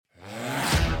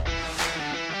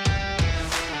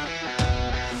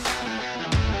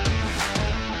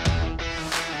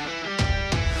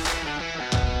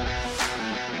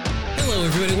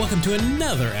welcome to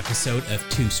another episode of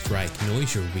Two Strike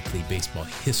Noise, your weekly baseball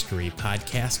history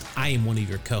podcast. I am one of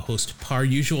your co-hosts, par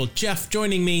usual. Jeff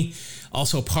joining me,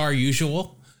 also par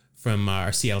usual, from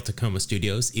our Seattle Tacoma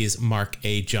studios, is Mark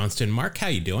A. Johnston. Mark, how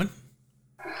you doing?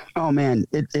 Oh man,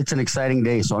 it's an exciting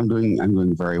day. So I'm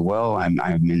doing very well. I'm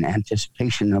in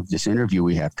anticipation of this interview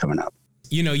we have coming up.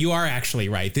 You know, you are actually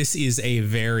right. This is a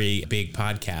very big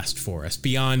podcast for us.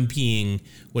 Beyond being,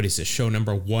 what is this, show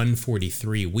number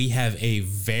 143, we have a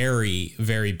very,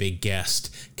 very big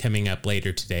guest coming up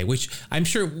later today, which I'm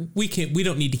sure we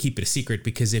don't need to keep it a secret,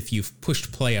 because if you've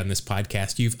pushed play on this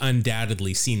podcast, you've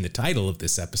undoubtedly seen the title of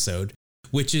this episode,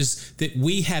 which is that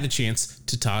we had a chance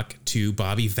to talk to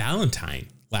Bobby Valentine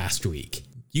last week.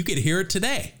 You could hear it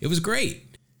today. It was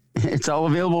great. It's all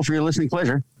available for your listening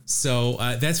pleasure. So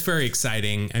that's very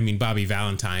exciting. I mean, Bobby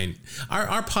Valentine,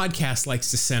 our podcast likes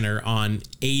to center on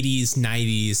 80s,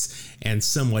 90s, and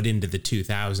somewhat into the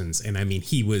 2000s. And I mean,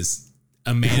 he was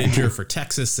a manager for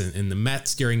Texas and the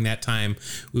Mets during that time.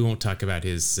 We won't talk about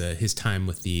his time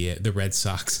with the Red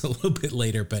Sox a little bit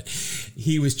later, but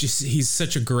he's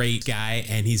such a great guy,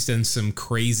 and he's done some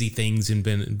crazy things and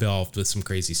been involved with some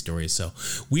crazy stories. So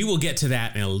we will get to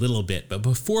that in a little bit. But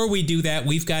before we do that,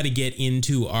 we've got to get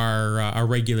into our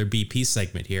regular BP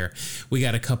segment here. We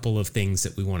got a couple of things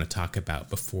that we want to talk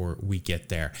about before we get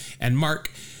there. And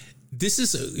Mark, this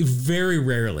is very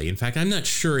rarely, in fact, I'm not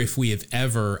sure if we have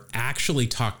ever actually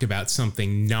talked about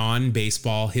something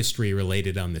non-baseball history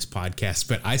related on this podcast,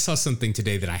 but I saw something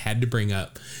today that I had to bring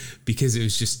up because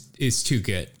it's too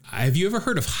good. Have you ever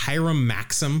heard of Hiram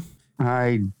Maxim?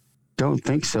 I don't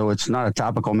think so. It's not a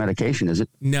topical medication, is it?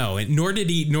 No, and nor did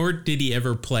he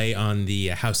ever play on the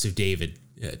House of David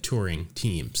touring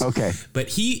teams. Okay. But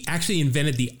he actually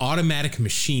invented the automatic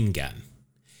machine gun.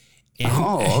 And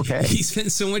okay. He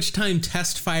spent so much time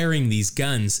test firing these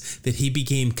guns that he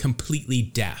became completely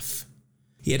deaf.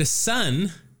 He had a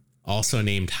son, also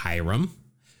named Hiram,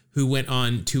 who went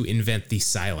on to invent the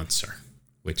silencer,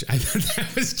 which I thought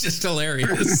that was just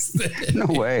hilarious. No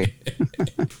way.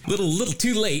 little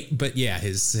too late, but yeah,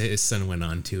 his son went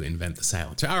on to invent the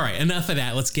silencer. All right, enough of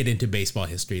that. Let's get into baseball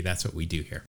history. That's what we do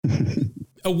here.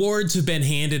 Awards have been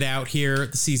handed out here.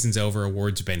 The season's over.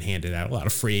 Awards have been handed out. A lot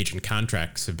of free agent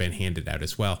contracts have been handed out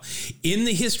as well. In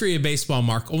the history of baseball,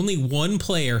 Mark, only one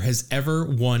player has ever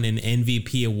won an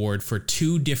MVP award for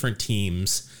two different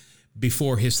teams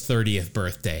before his 30th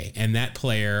birthday, and that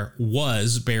player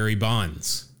was Barry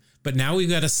Bonds. But now we've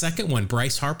got a second one.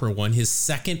 Bryce Harper won his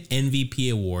second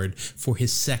MVP award for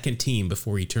his second team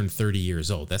before he turned 30 years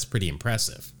old. That's pretty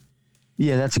impressive.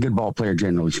 Yeah, that's a good ball player,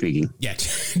 generally speaking. Yeah,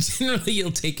 generally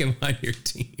you'll take him on your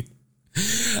team.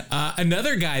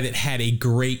 Another guy that had a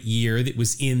great year that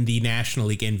was in the National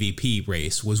League MVP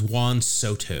race was Juan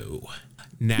Soto.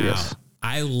 Now, yes.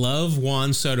 I love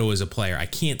Juan Soto as a player. I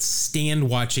can't stand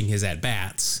watching his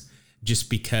at-bats just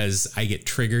because I get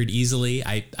triggered easily.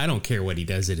 I don't care what he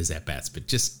does at his at-bats, but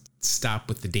just stop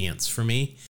with the dance for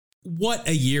me. What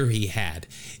a year he had.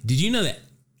 Did you know that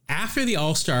after the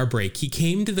All-Star break, he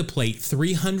came to the plate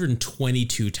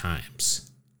 322 times.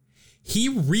 He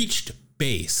reached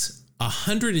base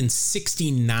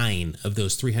 169 of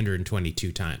those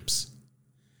 322 times.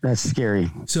 That's scary.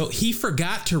 So he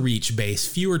forgot to reach base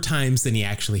fewer times than he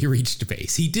actually reached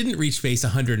base. He didn't reach base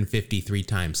 153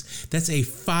 times. That's a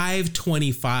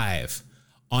 .525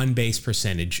 on-base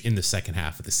percentage in the second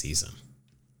half of the season.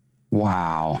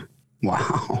 Wow.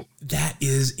 That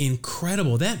is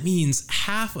incredible. That means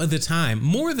half of the time,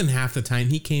 more than half the time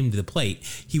he came to the plate,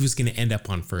 he was going to end up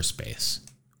on first base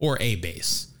or a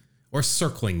base or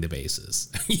circling the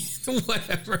bases.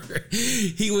 Whatever.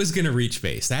 He was going to reach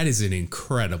base. That is an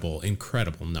incredible,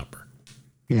 incredible number.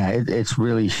 Yeah, it's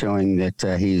really showing that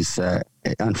he's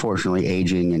unfortunately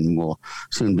aging and will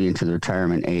soon be into the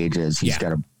retirement age, as he's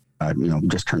got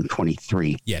just turned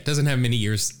 23. Yeah, it doesn't have many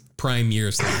prime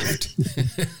years left.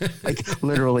 Like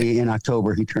literally in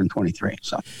October, he turned 23.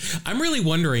 So I'm really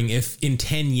wondering if in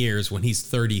 10 years, when he's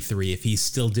 33, if he's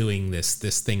still doing this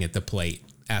thing at the plate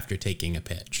after taking a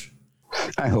pitch.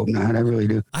 I hope not. I really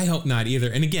do. I hope not either.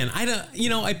 And again,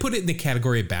 I put it in the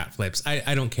category of bat flips.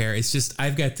 I don't care. It's just,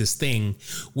 I've got this thing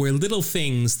where little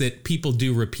things that people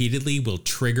do repeatedly will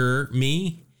trigger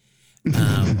me.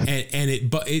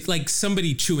 But like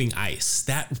somebody chewing ice,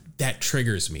 that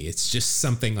triggers me. It's just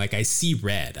something like I see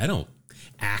red. I don't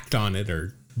act on it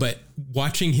but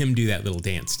watching him do that little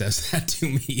dance does that to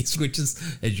me, which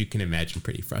is, as you can imagine,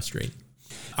 pretty frustrating.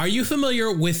 Are you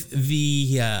familiar with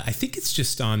I think it's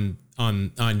just on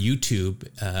YouTube,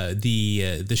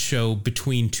 the show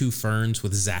Between Two Ferns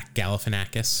with Zach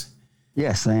Galifianakis?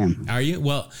 Yes, I am. Are you?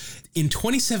 Well, in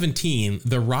 2017,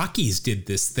 the Rockies did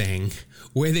this thing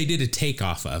where they did a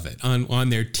takeoff of it on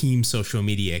their team social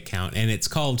media account, and it's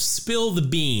called Spill the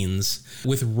Beans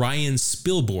with Ryan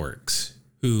Spilborghs,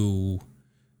 who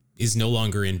is no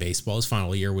longer in baseball. His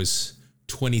final year was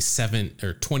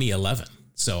 2011.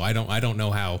 So I don't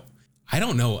know how. I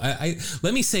don't know.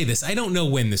 Let me say this. I don't know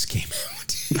when this came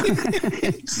out.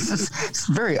 It's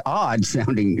very odd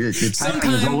sounding. It's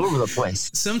all over the place.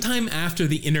 Sometime after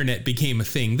the internet became a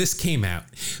thing, this came out.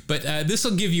 But this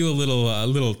will give you a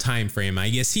little time frame. I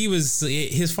guess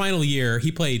his final year. He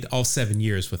played all 7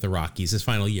 years with the Rockies. His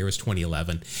final year was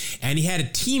 2011, and he had a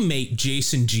teammate,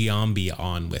 Jason Giambi,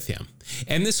 on with him.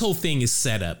 And this whole thing is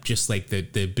set up just like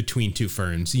the Between Two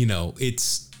Ferns. You know,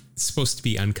 it's supposed to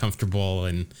be uncomfortable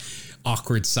and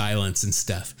awkward silence and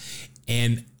stuff.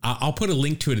 And I'll put a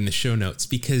link to it in the show notes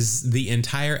because the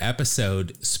entire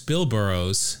episode,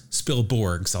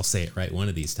 Spilborghs, I'll say it right one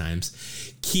of these times,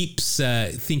 keeps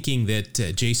thinking that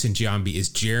Jason Giambi is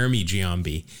Jeremy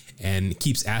Giambi and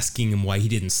keeps asking him why he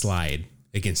didn't slide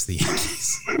against the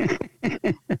Yankees.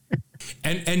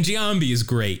 And Giambi is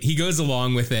great. He goes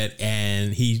along with it,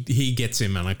 and he gets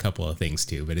him on a couple of things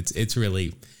too. But it's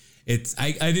really...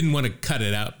 I didn't want to cut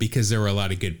it out because there were a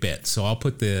lot of good bits. So I'll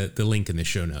put the link in the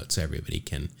show notes so everybody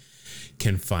can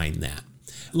find that.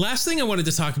 Last thing I wanted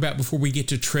to talk about before we get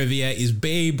to trivia is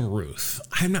Babe Ruth.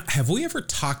 Have we ever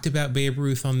talked about Babe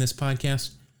Ruth on this podcast?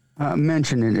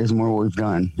 Mention it is more what we've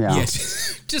done. Yeah.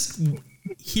 Yes. Just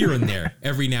here and there.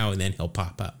 Every now and then he'll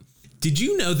pop up. Did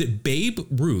you know that Babe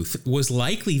Ruth was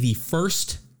likely the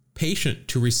first patient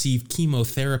to receive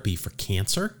chemotherapy for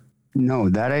cancer? No,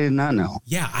 that I did not know.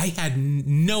 Yeah, I had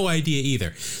no idea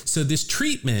either. So this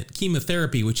treatment,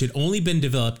 chemotherapy, which had only been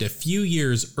developed a few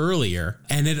years earlier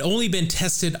and had only been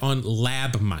tested on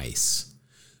lab mice,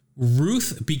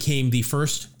 Ruth became the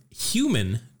first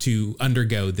human to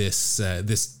undergo this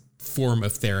form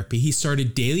of therapy. He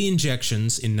started daily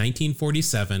injections in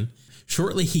 1947.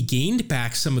 Shortly, he gained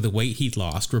back some of the weight he'd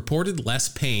lost, reported less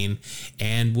pain,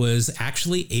 and was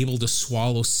actually able to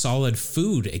swallow solid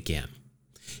food again.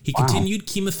 He continued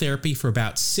chemotherapy for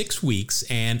about 6 weeks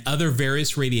and other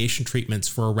various radiation treatments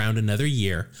for around another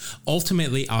year.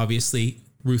 Ultimately, obviously,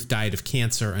 Ruth died of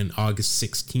cancer on August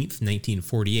 16th,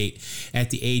 1948, at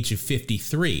the age of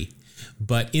 53.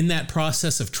 But in that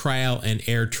process of trial and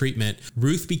error treatment,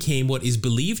 Ruth became what is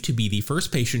believed to be the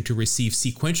first patient to receive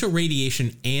sequential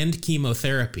radiation and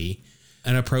chemotherapy,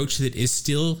 an approach that is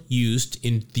still used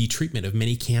in the treatment of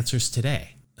many cancers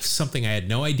today. Something I had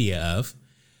no idea of.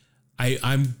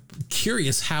 I'm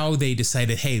curious how they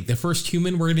decided, hey, the first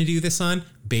human we're going to do this on,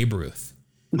 Babe Ruth.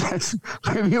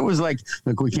 Maybe it was like,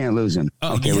 look, we can't lose him.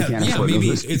 Oh, okay, we can't afford maybe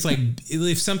lose. It's like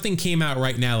if something came out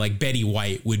right now, like Betty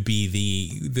White would be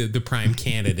the prime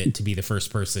candidate to be the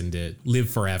first person to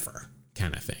live forever,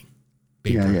 kind of thing.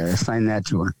 Babe Ruth. Assign that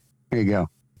to her. There you go.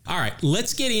 All right,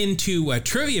 let's get into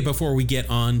trivia before we get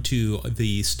on to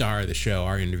the star of the show,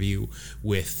 our interview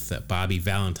with Bobby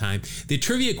Valentine. The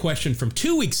trivia question from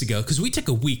 2 weeks ago, because we took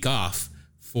a week off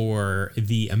for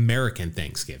the American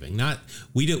Thanksgiving.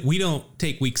 We don't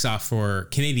take weeks off for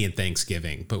Canadian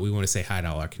Thanksgiving, but we want to say hi to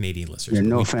all our Canadian listeners. Yeah,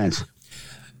 no offense.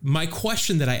 My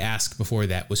question that I asked before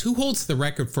that was, who holds the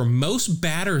record for most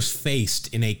batters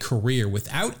faced in a career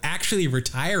without actually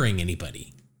retiring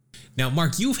anybody? Now,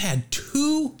 Mark, you've had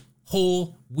 2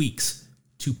 whole weeks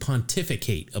to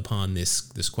pontificate upon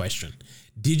this question.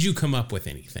 Did you come up with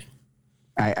anything?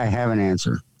 I have an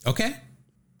answer. Okay.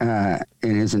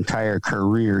 In his entire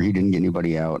career, he didn't get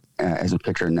anybody out as a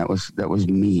pitcher, and that was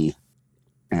me.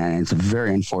 And it's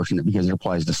very unfortunate because it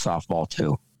applies to softball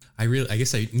too. I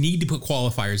guess I need to put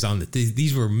qualifiers on that.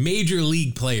 These were major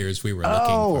league players we were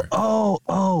looking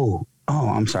for. Oh,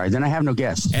 I'm sorry. Then I have no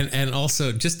guess. And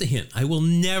also, just a hint, I will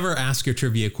never ask a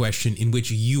trivia question in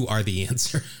which you are the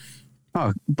answer.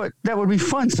 Oh, but that would be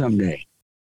fun someday.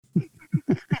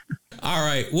 All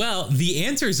right. Well, the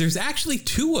answers, there's actually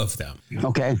 2 of them.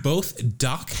 Okay. Both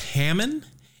Doc Hammond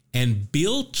and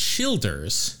Bill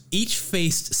Childers each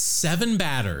faced 7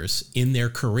 batters in their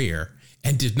career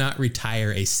and did not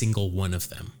retire a single one of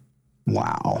them.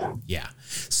 Wow. Yeah.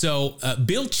 So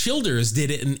Bill Childers did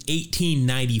it in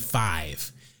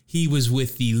 1895. He was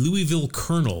with the Louisville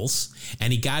Colonels,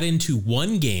 and he got into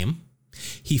 1 game.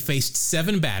 He faced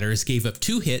 7 batters, gave up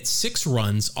 2 hits, 6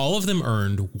 runs, all of them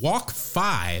earned, walked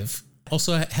 5,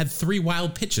 also had 3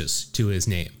 wild pitches to his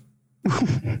name.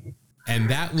 And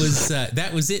that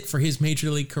was it for his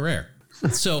major league career.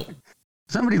 So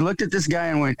somebody looked at this guy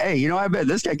and went, hey, I bet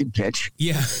this guy could pitch.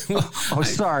 Yeah. Well,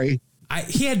 sorry.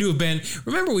 He had to have been.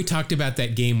 Remember, we talked about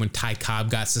that game when Ty Cobb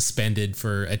got suspended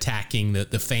for attacking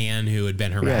the fan who had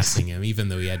been harassing him, even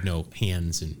though he had no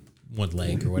hands and one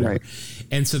leg or whatever. Right.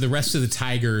 And so the rest of the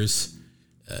Tigers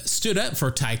stood up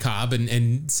for Ty Cobb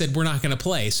and said, we're not going to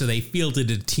play. So they fielded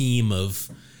a team of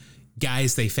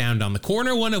guys they found on the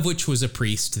corner, one of which was a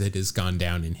priest that has gone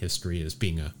down in history as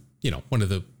being one of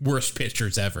the worst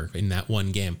pitchers ever in that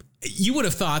one game. You would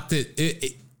have thought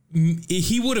that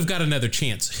he would have got another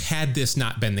chance had this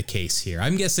not been the case here.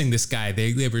 I'm guessing this guy,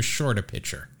 they were short a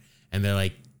pitcher, and they're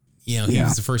like, he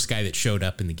was the first guy that showed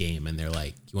up in the game, and they're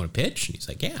like, you want to pitch? And he's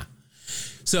like, yeah.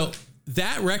 So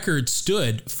that record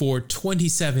stood for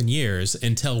 27 years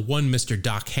until one Mr.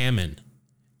 Doc Hammond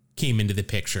came into the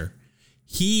picture.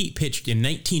 He pitched in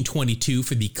 1922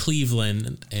 for the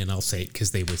Cleveland, and I'll say it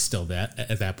because they were still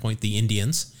at that point, the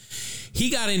Indians. He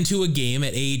got into a game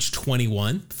at age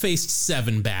 21, faced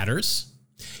 7 batters.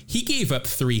 He gave up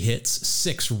 3 hits,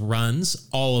 6 runs,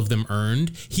 all of them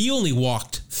earned. He only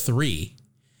walked 3,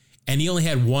 and he only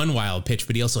had 1 wild pitch,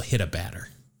 but he also hit a batter.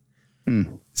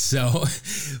 So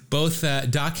both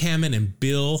Doc Hammond and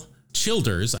Bill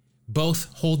Childers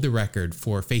both hold the record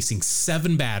for facing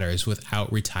 7 batters without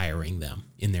retiring them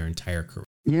in their entire career.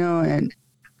 And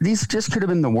these just could have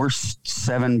been the worst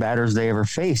 7 batters they ever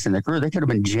faced in their career. They could have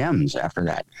been gems after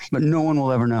that, but no one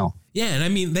will ever know. Yeah, and I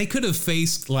mean, they could have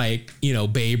faced Babe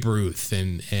Ruth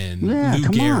and Lou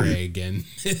Gehrig and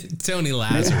Tony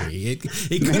Lazzari. Yeah.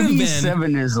 It could have been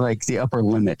 7 is like the upper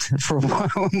limit for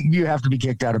what you have to be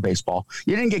kicked out of baseball.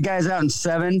 You didn't get guys out in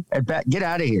 7 at bat. Get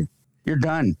out of here. You're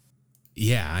done.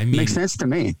 Yeah, I mean, makes sense to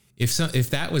me. If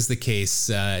that was the case,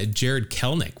 Jared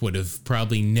Kelenic would have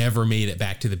probably never made it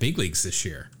back to the big leagues this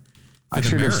year. I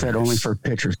should have said only for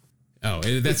pitchers. Oh,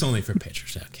 that's only for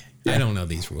pitchers. Okay. Yeah. I don't know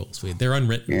these rules. They're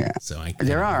unwritten. Yeah. So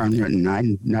there are unwritten. I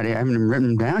haven't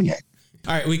written them down yet.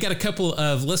 All right. We got a couple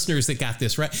of listeners that got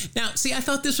this right. Now, see, I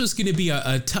thought this was going to be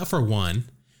a tougher one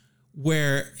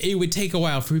where it would take a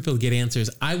while for people to get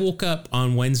answers. I woke up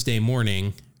on Tuesday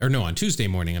morning,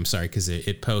 I'm sorry, because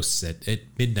it posts at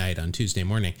midnight on Tuesday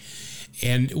morning.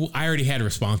 And I already had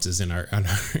responses on our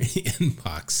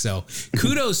inbox. So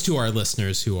kudos to our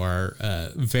listeners who are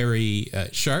very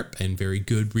sharp and very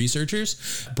good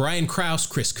researchers. Brian Krause,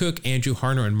 Chris Cook, Andrew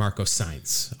Harner, and Marco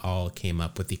Sainz all came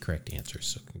up with the correct answers.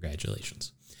 So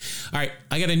congratulations. All right,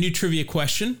 I got a new trivia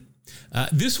question.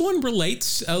 This one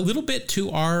relates a little bit to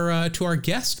our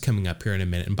guest coming up here in a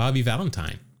minute, and Bobby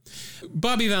Valentine.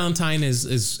 Bobby Valentine,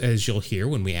 as you'll hear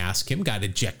when we ask him, got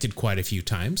ejected quite a few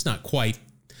times. Not quite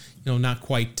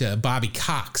Bobby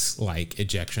Cox-like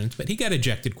ejections, but he got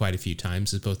ejected quite a few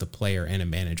times as both a player and a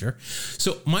manager.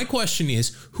 So my question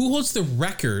is, who holds the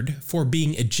record for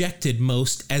being ejected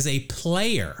most as a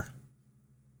player?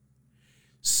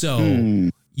 So,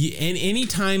 and any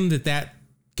time that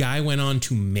guy went on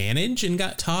to manage and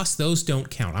got tossed, those don't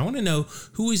count. I want to know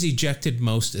who is ejected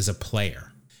most as a player.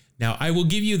 Now, I will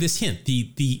give you this hint.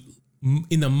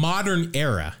 In the modern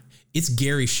era, it's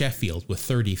Gary Sheffield with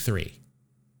 33.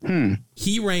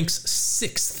 He ranks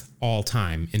 6th all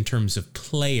time in terms of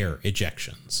player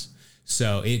ejections.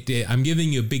 So I'm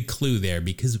giving you a big clue there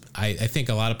because I think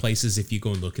a lot of places, if you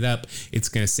go and look it up, it's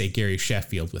going to say Gary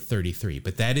Sheffield with 33.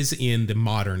 But that is in the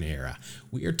modern era.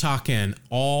 We are talking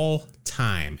all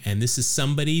time. And this is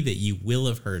somebody that you will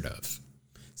have heard of.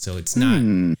 So it's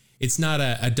not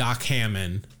a Doc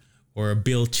Hammond or a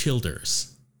Bill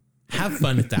Childers. Have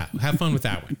fun with that. Have fun with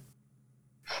that one.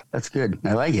 That's good.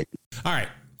 I like it. All right.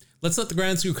 Let's let the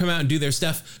ground crew come out and do their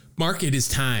stuff. Mark, it is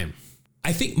time.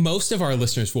 I think most of our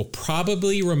listeners will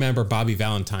probably remember Bobby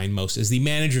Valentine most as the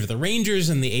manager of the Rangers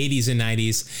in the 80s and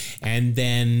 90s, and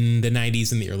then the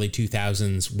 90s and the early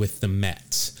 2000s with the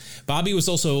Mets. Bobby was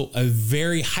also a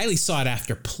very highly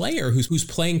sought-after player whose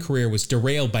playing career was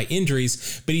derailed by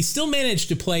injuries, but he still managed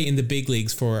to play in the big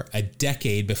leagues for a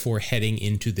decade before heading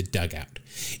into the dugout.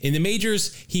 In the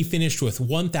majors, he finished with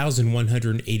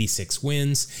 1,186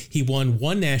 wins. He won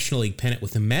 1 National League pennant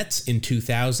with the Mets in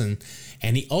 2000,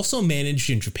 and he also managed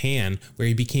in Japan, where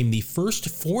he became the first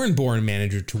foreign-born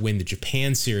manager to win the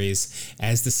Japan Series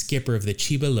as the skipper of the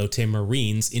Chiba Lotte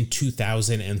Marines in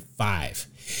 2005.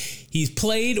 He's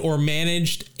played or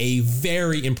managed a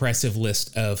very impressive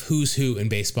list of who's who in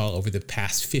baseball over the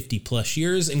past 50 plus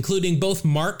years, including both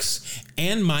Mark's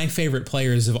and my favorite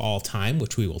players of all time,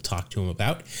 which we will talk to him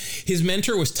about. His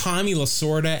mentor was Tommy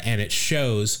Lasorda, and it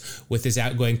shows with his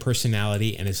outgoing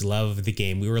personality and his love of the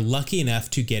game. We were lucky enough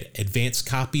to get advanced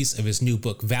copies of his new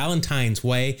book, Valentine's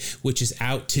Way, which is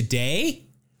out today.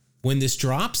 when this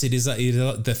drops. It is the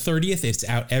 30th. It's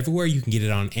out everywhere. You can get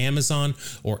it on Amazon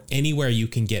or anywhere you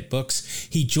can get books.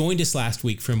 He joined us last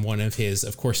week from one of his,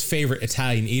 of course, favorite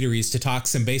Italian eateries to talk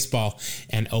some baseball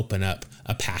and open up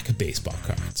a pack of baseball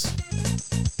cards.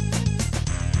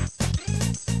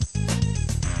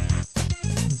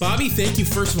 Bobby, thank you,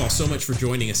 first of all, so much for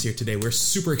joining us here today. We're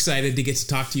super excited to get to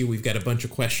talk to you. We've got a bunch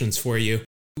of questions for you.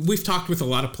 We've talked with a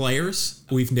lot of players.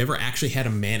 We've never actually had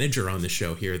a manager on the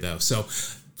show here, though. So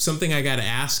something I got to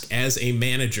ask as a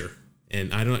manager,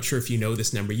 and I'm not sure if you know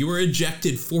this number, you were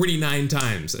ejected 49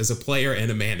 times as a player and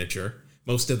a manager,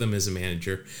 most of them as a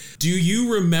manager. Do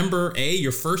you remember, A,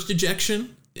 your first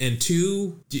ejection, and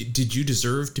 2, did you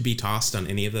deserve to be tossed on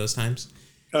any of those times?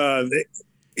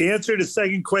 The answer to the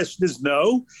second question is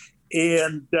no.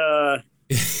 And the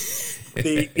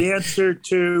answer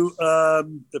to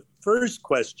the first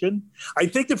question, I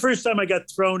think the first time I got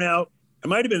thrown out, I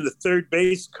might have been the third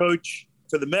base coach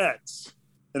for the Mets.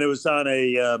 And it was on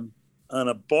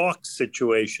a balk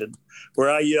situation where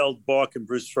I yelled balk and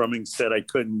Bruce Frumming said I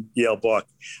couldn't yell balk.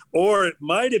 Or it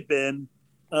might have been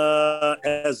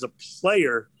as a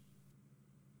player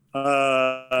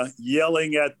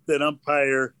yelling at an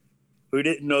umpire who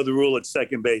didn't know the rule at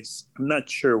second base. I'm not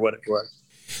sure what it was.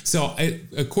 So,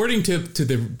 according to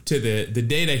the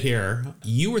data here,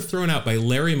 you were thrown out by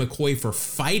Larry McCoy for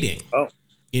fighting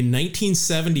in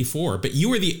 1974, but you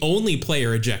were the only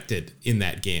player ejected in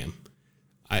that game,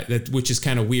 which is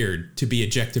kind of weird to be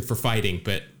ejected for fighting,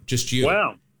 but just you.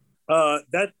 Wow, I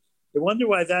wonder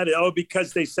why that is. Oh,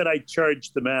 because they said I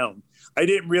charged the mound. I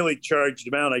didn't really charge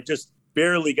the mound. I just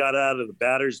barely got out of the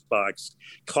batter's box.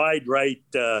 Clyde Wright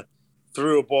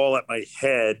threw a ball at my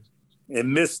head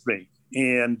and missed me.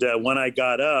 And when I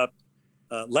got up,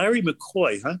 Larry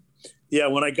McCoy, huh? Yeah,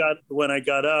 when I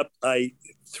got up, I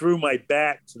threw my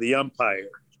back to the umpire,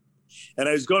 and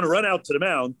I was going to run out to the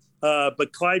mound,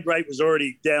 but Clyde Wright was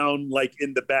already down, like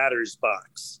in the batter's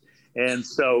box, and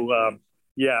so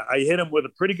I hit him with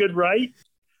a pretty good right.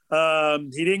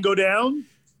 He didn't go down,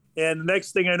 and the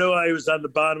next thing I know, I was on the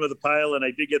bottom of the pile, and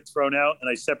I did get thrown out, and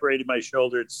I separated my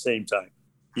shoulder at the same time.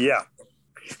 Yeah.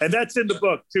 And that's in the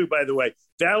book, too, by the way.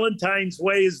 Valentine's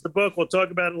Way is the book. We'll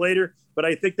talk about it later. But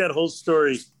I think that whole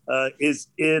story is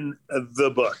in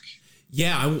the book.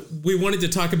 Yeah, we wanted to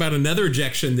talk about another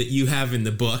ejection that you have in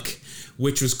the book,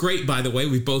 which was great, by the way.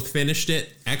 We both finished it.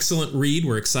 Excellent read.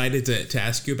 We're excited to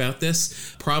ask you about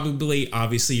this. Probably,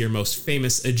 obviously, your most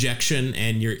famous ejection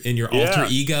and your alter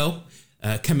ego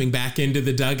coming back into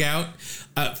the dugout.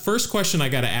 First question I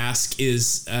got to ask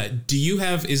is,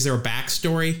 is there a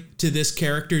backstory to this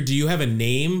character? Do you have a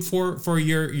name for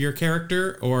your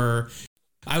character, or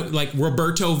like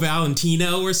Roberto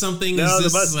Valentino or something? No, the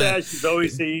mustache is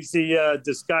always the easy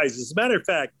disguise. As a matter of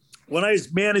fact, when I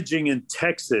was managing in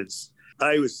Texas,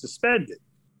 I was suspended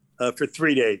for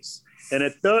 3 days. And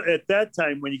at that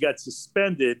time, when you got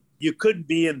suspended, you couldn't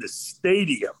be in the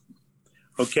stadium.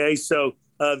 Okay, so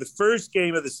the first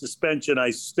game of the suspension,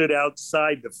 I stood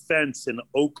outside the fence in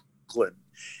Oakland,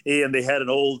 and they had an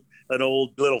old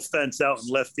little fence out in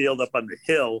left field up on the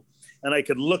hill, and I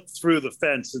could look through the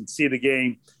fence and see the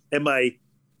game, and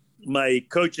my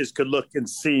coaches could look and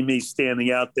see me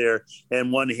standing out there,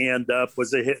 and one hand up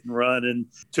was a hit and run, and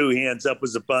 2 hands up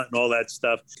was a bunt, and all that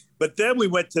stuff. But then we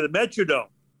went to the Metrodome,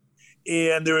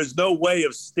 and there was no way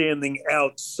of standing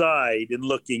outside and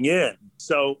looking in.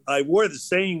 So I wore the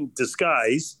same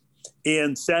disguise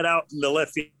and sat out in the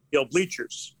left field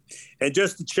bleachers. And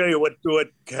just to show you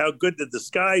how good the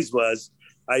disguise was,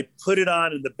 I put it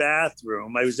on in the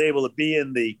bathroom. I was able to be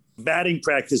in the batting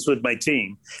practice with my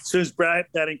team. As soon as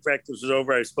batting practice was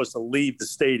over, I was supposed to leave the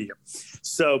stadium.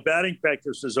 So batting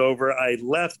practice was over. I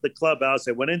left the clubhouse.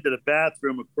 I went into the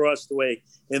bathroom across the way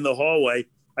in the hallway.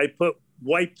 I put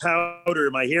white powder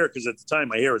in my hair, because at the time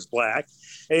my hair was black,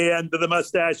 and the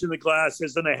mustache and the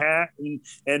glasses and the hat,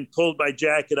 and pulled my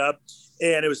jacket up.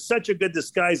 And it was such a good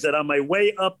disguise that on my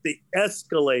way up the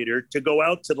escalator to go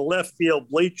out to the left field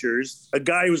bleachers, a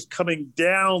guy was coming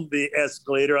down the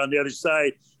escalator on the other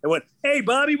side and went, "Hey,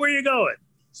 Bobby, where you going?"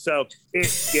 So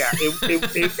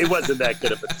it wasn't that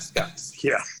good of a disguise.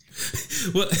 Yeah.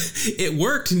 Well, it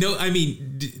worked. No, I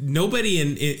mean, nobody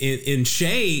in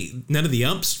Shea, none of the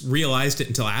umps realized it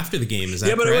until after the game. Is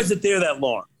that but correct? It wasn't there that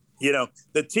long. You know,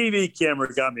 the TV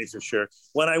camera got me for sure.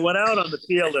 When I went out on the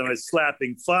field and was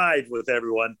slapping 5 with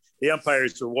everyone, the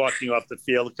umpires were walking off the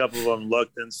field. A couple of them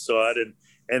looked and saw it,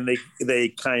 and they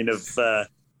kind of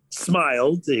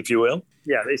smiled, if you will.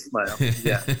 Yeah, they smiled.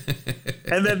 Yeah.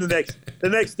 And then the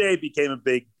next day it became a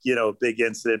big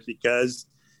incident, because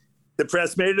the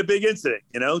press made it a big incident,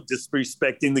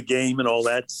 disrespecting the game and all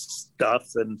that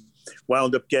stuff. And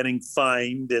wound up getting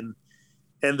fined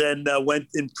and then went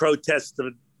in protest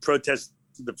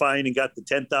the fine and got the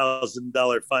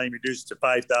 $10,000 fine reduced to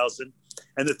 $5,000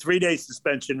 and the 3-day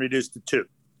suspension reduced to 2.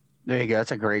 There you go.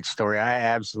 That's a great story. I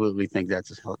absolutely think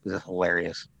that's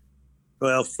hilarious.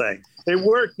 Well, thanks. It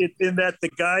worked in that the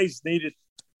guys needed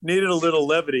a little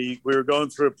levity. We were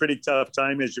going through a pretty tough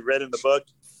time, as you read in the book.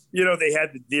 You know, they had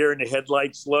the deer in the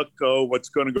headlights look. Oh, what's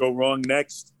going to go wrong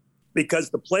next? Because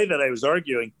the play that I was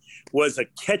arguing was a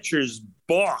catcher's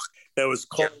balk that was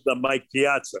called the Mike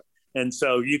Piazza. And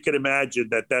so you can imagine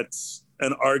that that's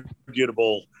an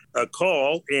arguable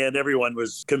call, and everyone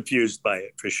was confused by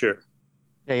it for sure.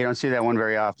 Yeah, you don't see that one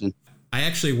very often. I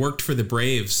actually worked for the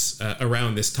Braves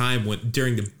around this time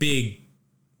during the big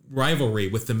rivalry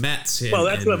with the Mets. Well,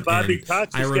 that's when Bobby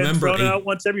Cox was getting thrown out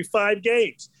once every 5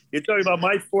 games. You're talking about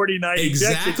my 49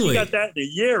 ejections. You got that in a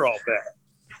year, all that.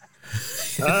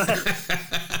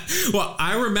 Well,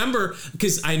 I remember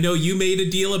because I know you made a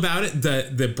deal about it.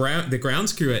 The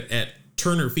grounds crew at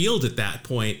Turner Field at that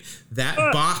point, that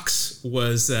box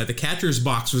was the catcher's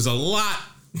box was a lot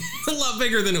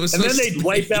bigger than it was. And then they'd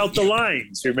wipe out the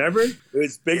lines. Remember, it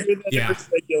was bigger than it was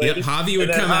regulated. Yep, Javi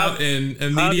would come out and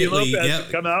immediately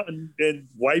come out and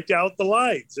wiped out the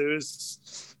lines. It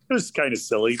was kind of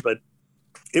silly, but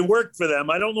it worked for them.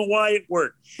 I don't know why it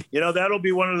worked. You know, that'll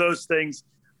be one of those things.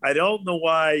 I don't know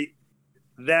why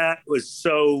that was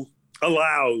so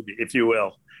allowed, if you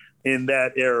will, in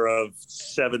that era of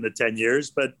 7 to 10 years,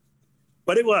 but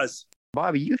it was.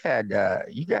 Bobby, you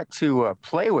got to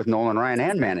play with Nolan Ryan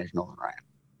and manage Nolan Ryan,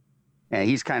 and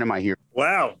he's kind of my hero.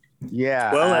 Wow.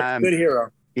 Yeah. Well, that's a good hero.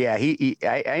 Yeah.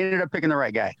 I ended up picking the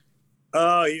right guy.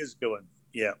 Oh, he was a good one.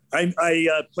 Yeah.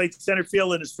 I played center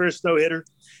field in his first no-hitter.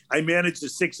 I managed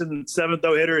his 6th and 7th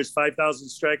no-hitter, his 5,000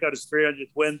 strikeout, his 300th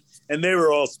win, and they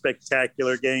were all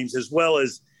spectacular games, as well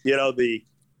as, you know,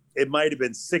 it might have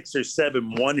been 6 or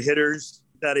 7 one-hitters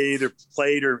that I either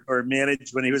played or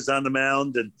managed when he was on the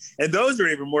mound. And those are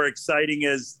even more exciting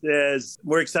as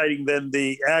more exciting than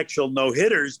the actual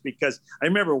no-hitters, because I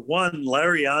remember one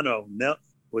Lariano,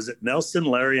 was it Nelson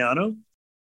Lariano?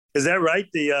 Is that right?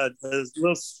 The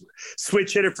little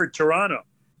switch hitter for Toronto.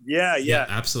 Yeah,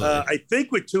 absolutely. I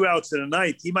think with 2 outs in a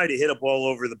ninth, he might have hit a ball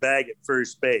over the bag at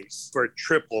first base for a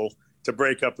triple to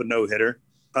break up a no-hitter.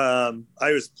 I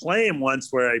was playing once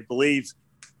where I believe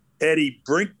Eddie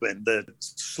Brinkman, the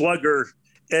slugger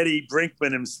Eddie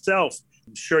Brinkman himself,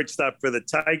 shortstop for the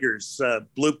Tigers,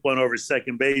 bloop one over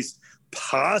second base,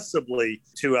 possibly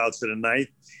 2 outs in a ninth.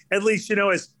 At least, you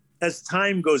know, as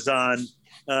time goes on,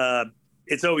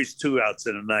 it's always 2 outs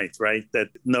in a ninth, right? The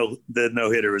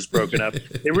no-hitter was broken up.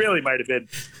 It really might have been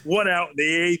 1 out in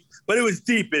the 8th, but it was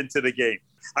deep into the game.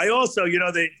 I also, you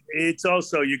know, it's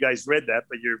also, you guys read that,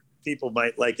 but your people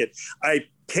might like it. I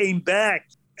came back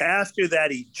after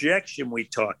that ejection we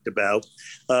talked about,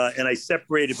 and I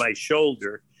separated my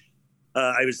shoulder.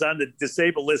 I was on the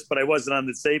disabled list, but I wasn't on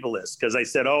the disabled list because I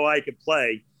said, I could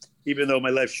play, even though my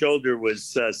left shoulder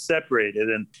was separated.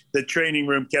 And the training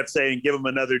room kept saying, give him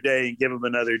another day and give him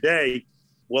another day.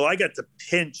 Well, I got to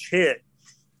pinch hit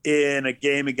in a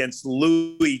game against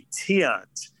Louis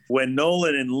Tiant when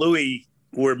Nolan and Louis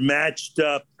were matched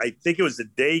up. I think it was a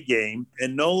day game,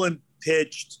 and Nolan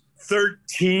pitched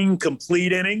 13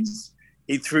 complete innings.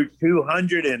 He threw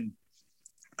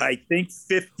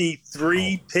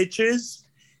 53 pitches.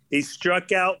 He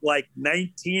struck out like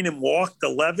 19 and walked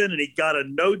 11, and he got a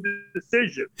no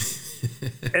decision.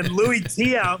 And Louis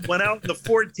Tiant went out in the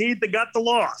 14th and got the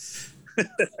loss.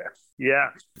 Yeah.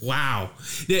 Wow.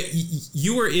 Yeah,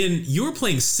 you were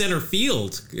playing center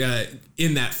field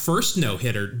in that first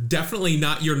no-hitter. Definitely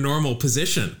not your normal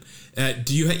position.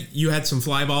 You had some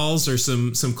fly balls or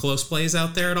some close plays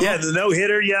out there at all? Yeah, the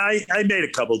no-hitter, I made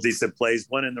a couple decent plays,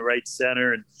 one in the right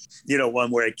center and, you know,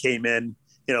 one where I came in,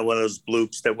 you know, one of those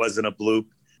bloops that wasn't a bloop.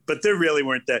 But there really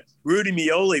weren't that. Rudy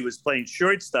Mioli was playing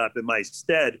shortstop in my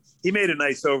stead. He made a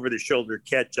nice over-the-shoulder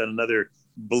catch on another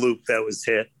bloop that was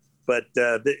hit. But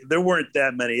there weren't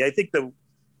that many. I think the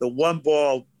one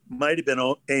ball might have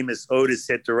been Amos Otis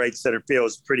hit to right center field. It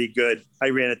was pretty good. I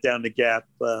ran it down the gap.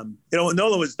 You know,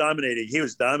 Nolan was dominating. He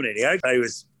was dominating. I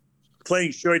was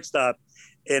playing shortstop,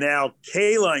 and Al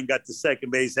Kaline got to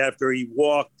second base after he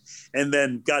walked and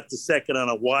then got to second on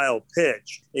a wild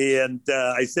pitch. And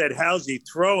I said, how's he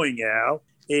throwing, Al?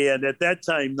 And at that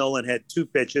time, Nolan had 2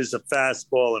 pitches, a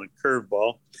fastball and a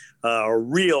curveball, a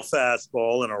real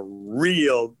fastball and a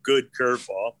real good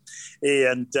curveball.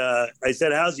 And I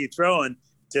said, how's he throwing,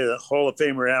 to Hall of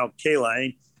Famer Al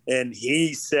Kaline? And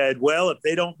he said, well, if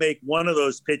they don't make one of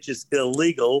those pitches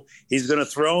illegal, he's going to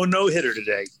throw a no-hitter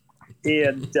today.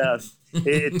 And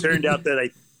it turned out that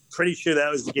pretty sure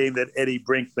that was the game that Eddie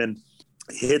Brinkman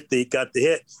got the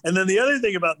hit. And then the other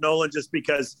thing about Nolan, just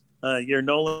because you're a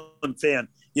Nolan fan,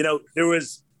 there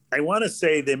was, I want to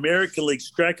say the American League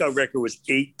strikeout record was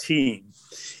 18,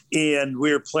 and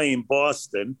we were playing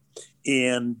Boston,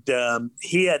 and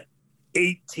he had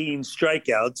 18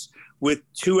 strikeouts with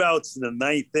 2 outs in the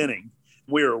 9th inning.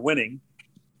 We were winning,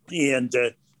 and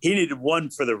he needed 1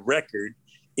 for the record.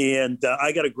 And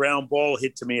I got a ground ball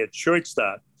hit to me at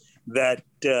shortstop that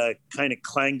kind of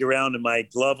clanged around in my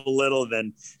glove a little, and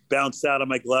then bounced out of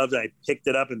my glove. And I picked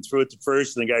it up and threw it to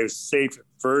first, and the guy was safe at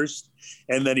first.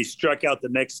 And then he struck out the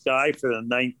next guy for the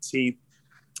 19th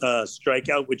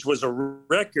strikeout, which was a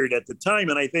record at the time.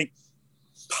 And I think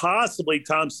possibly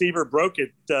Tom Seaver broke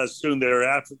it soon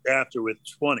thereafter with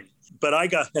 20. But I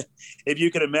got, if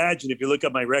you can imagine, if you look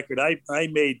at my record, I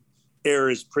made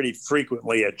errors pretty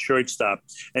frequently at shortstop.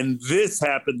 And this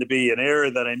happened to be an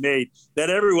error that I made that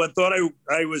everyone thought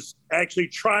I was actually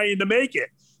trying to make it.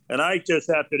 And I just,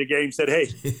 after the game, said, hey,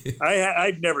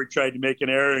 I've never tried to make an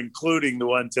error, including the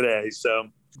one today. So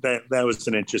that was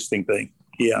an interesting thing.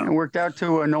 Yeah. It worked out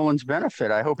to Nolan's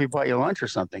benefit. I hope he bought you lunch or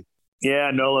something.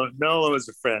 Yeah, Nolan was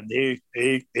a friend.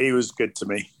 He was good to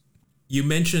me. You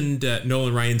mentioned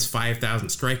Nolan Ryan's 5,000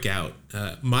 strikeout.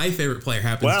 My favorite player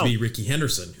happens to be Rickey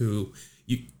Henderson, who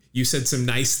you said some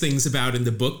nice things about in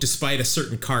the book, despite a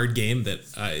certain card game that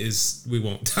we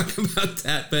won't talk about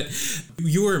that. But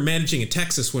you were managing in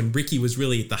Texas when Rickey was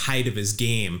really at the height of his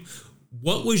game.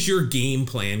 What was your game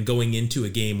plan going into a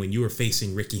game when you were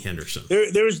facing Rickey Henderson?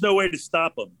 There was no way to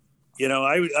stop him.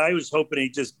 I was hoping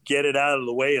he'd just get it out of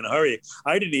the way and hurry.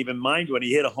 I didn't even mind when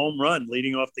he hit a home run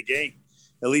leading off the game.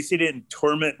 At least he didn't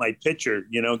torment my pitcher,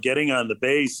 getting on the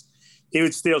base. He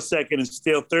would steal second and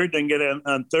steal third, then get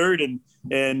on third and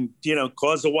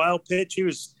cause a wild pitch.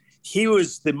 He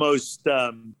was the most,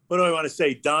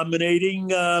 dominating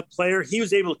player. He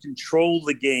was able to control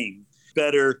the game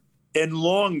better and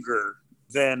longer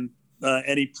than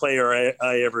any player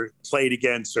I ever played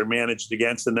against or managed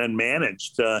against, and then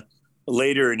managed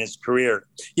later in his career.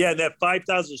 Yeah, that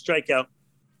 5,000 strikeout.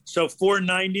 So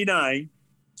 499.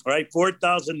 All right,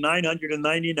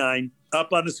 4,999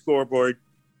 up on the scoreboard.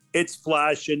 It's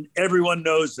flashing. Everyone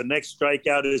knows the next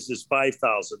strikeout is his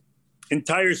 5,000.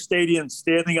 Entire stadium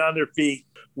standing on their feet,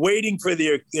 waiting for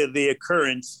the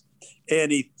occurrence.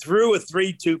 And he threw a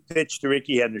 3-2 pitch to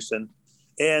Rickey Henderson,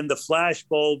 and the flash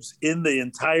bulbs in the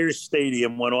entire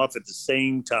stadium went off at the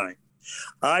same time.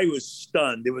 I was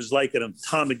stunned. It was like an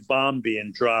atomic bomb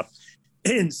being dropped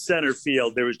in center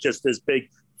field. There was just this big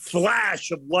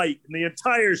flash of light in the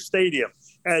entire stadium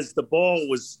as the ball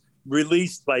was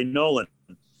released by Nolan.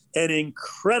 And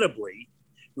incredibly,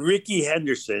 Rickey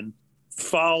Henderson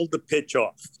fouled the pitch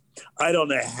off. I don't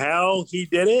know how he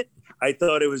did it. I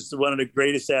thought it was one of the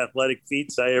greatest athletic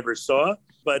feats I ever saw,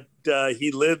 but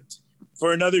he lived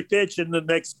for another pitch, and the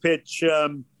next pitch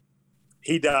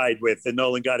he died with, and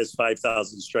Nolan got his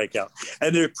 5,000 strikeout.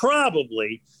 And they're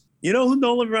probably, who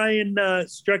Nolan Ryan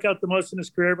struck out the most in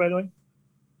his career, by the way?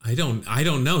 I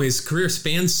don't know. His career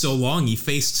spans so long. He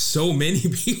faced so many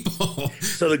people.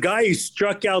 So the guy who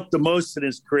struck out the most in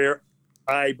his career,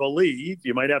 I believe,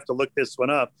 you might have to look this one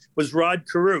up, was Rod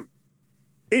Carew.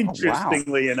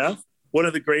 Interestingly enough, one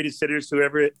of the greatest hitters who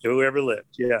ever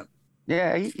lived. Yeah.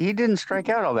 Yeah, he didn't strike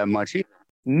out all that much either.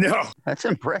 No. That's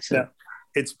impressive. No.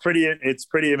 It's pretty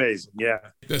amazing. Yeah.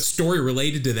 A story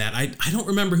related to that. I don't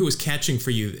remember who was catching for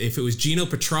you, if it was Gino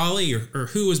Petralli or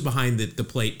who was behind the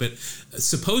plate, but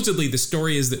supposedly the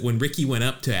story is that when Rickey went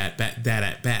up to at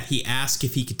bat, he asked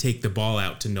if he could take the ball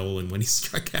out to Nolan when he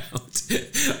struck out.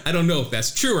 I don't know if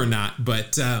that's true or not,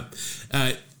 but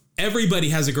everybody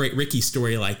has a great Rickey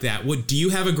story like that. Do you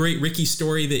have a great Rickey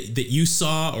story that you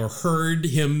saw or heard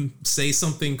him say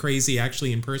something crazy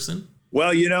actually in person?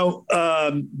 Well,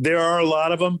 there are a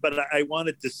lot of them, but I want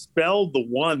to dispel the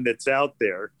one that's out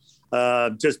there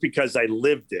just because I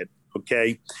lived it,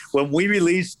 okay? When we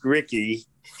released Rickey,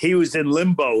 he was in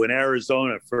limbo in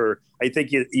Arizona for, I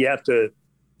think you have to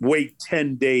wait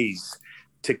 10 days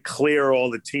to clear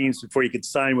all the teams before you could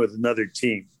sign with another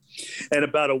team. And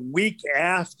about a week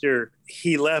after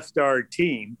he left our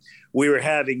team, we were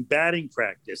having batting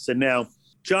practice. And now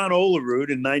John Olerud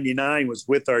in 99 was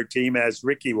with our team, as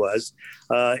Rickey was.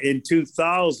 In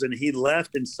 2000, he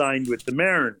left and signed with the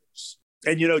Mariners.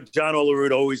 And, John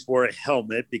Olerud always wore a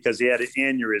helmet because he had an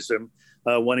aneurysm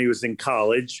when he was in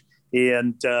college.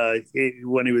 And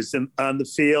when he was on the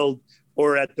field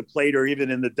or at the plate or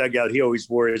even in the dugout, he always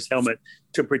wore his helmet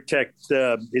to protect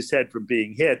his head from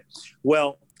being hit.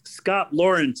 Well, Scott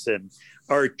Lawrenson,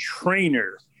 our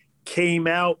trainer came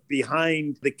out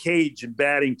behind the cage in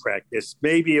batting practice,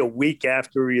 maybe a week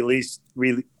after we released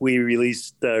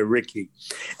Ricky.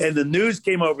 And the news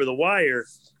came over the wire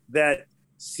that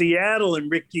Seattle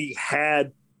and Ricky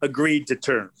had agreed to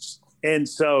terms. And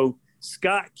so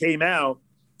Scott came out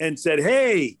and said,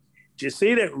 hey, did you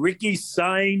see that Ricky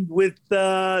signed with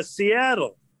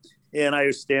Seattle? And I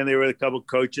was standing there with a couple of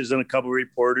coaches and a couple of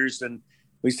reporters, and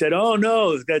we said, oh,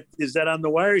 no, is that on the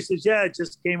wire? He says, yeah, it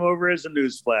just came over as a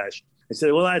news flash. I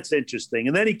said, well, that's interesting.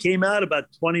 And then he came out about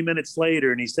 20 minutes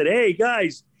later, and he said, hey,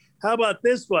 guys, how about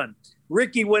this one?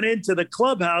 Ricky went into the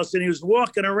clubhouse, and he was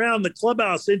walking around the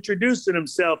clubhouse introducing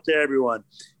himself to everyone.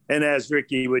 And as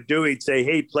Ricky would do, he'd say,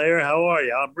 hey, player, how are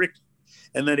you? I'm Ricky.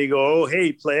 And then he'd go, oh,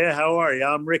 hey, player, how are you?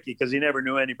 I'm Ricky, because he never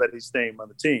knew anybody's name on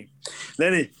the team.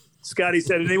 Then Scotty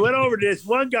said, and he went over to this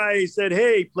one guy. He said,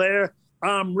 hey, player,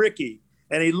 I'm Ricky.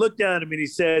 And he looked at him and he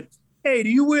said, hey, do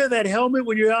you wear that helmet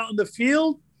when you're out in the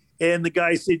field? And the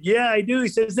guy said, yeah, I do. He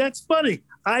says, that's funny.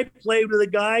 I played with a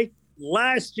guy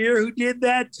last year who did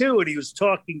that too. And he was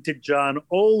talking to John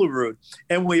Olerud.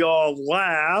 And we all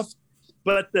laughed.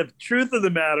 But the truth of the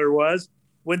matter was,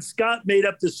 when Scott made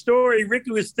up the story,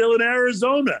 Ricky was still in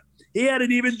Arizona. He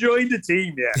hadn't even joined the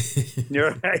team yet.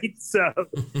 You're right. So,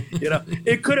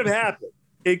 it could have happened.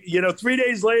 3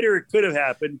 days later, it could have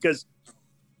happened because,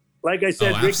 like I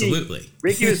said, Ricky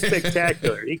was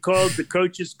spectacular. He called the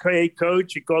coaches, hey,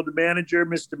 coach. He called the manager,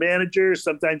 Mr. Manager,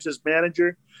 sometimes just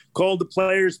manager. Called the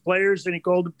players, and he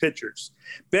called the pitchers.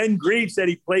 Ben Grieve said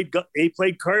he played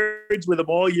cards with him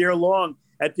all year long.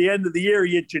 At the end of the year,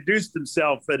 he introduced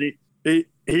himself, and he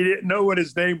didn't know what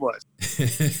his name was.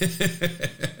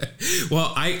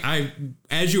 Well, I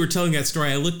as you were telling that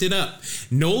story, I looked it up.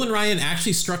 Nolan Ryan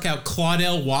actually struck out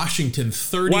Claudell Washington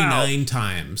 39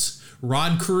 times.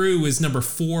 Rod Carew was number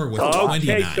 4 with 29.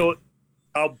 Okay, so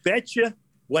I'll bet you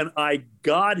when I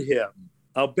got him,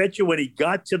 when he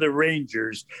got to the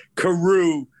Rangers,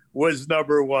 Carew was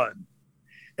number 1.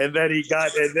 And then he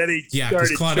started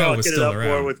chalking it up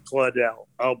more with Claudell.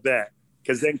 I'll bet.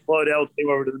 Because then Claudell came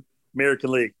over to the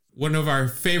American League. One of our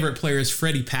favorite players,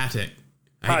 Freddie Patek.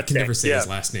 I can never say his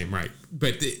last name right.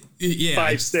 But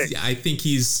 5'6". I think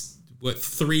he's,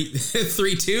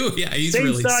 3'2"? Yeah, he's same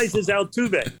really size small. as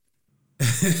Altuve.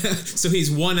 So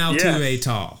he's one Altuve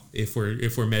tall, if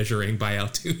we're measuring by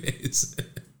Altuves.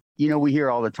 We hear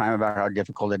all the time about how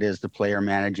difficult it is to play or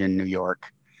manage in New York.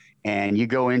 And you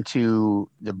go into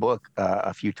the book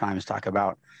a few times, talk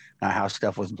about how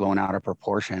stuff was blown out of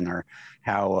proportion, or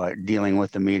how dealing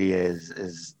with the media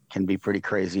can be pretty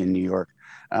crazy in New York.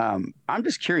 I'm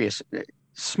just curious.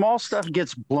 Small stuff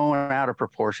gets blown out of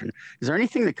proportion. Is there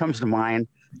anything that comes to mind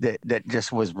that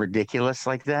just was ridiculous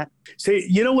like that? See,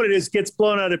 you know what it is? Gets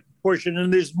blown out of proportion,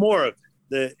 and there's more of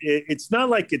it. It's not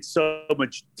like it's so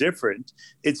much different.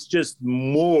 It's just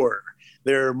more.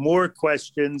 There are more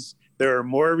questions. There are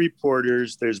more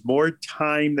reporters. There's more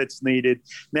time that's needed.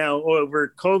 Now,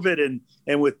 over COVID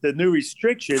and with the new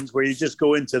restrictions where you just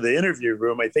go into the interview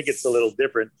room, I think it's a little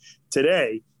different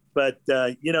today. But,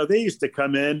 they used to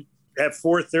come in at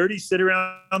 4:30, sit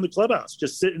around the clubhouse,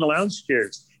 just sit in the lounge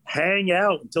chairs, hang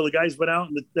out until the guys went out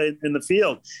in the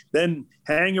field, then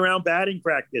hang around batting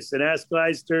practice and ask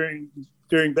guys during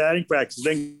batting practice,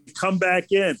 then come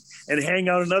back in and hang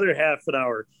out another half an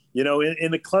hour,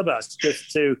 in the clubhouse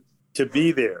just to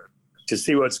be there, to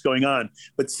see what's going on.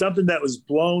 But something that was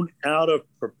blown out of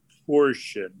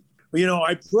proportion.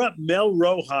 I brought Mel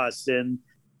Rojas in,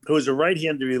 who was a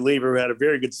right-handed reliever who had a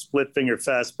very good split-finger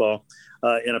fastball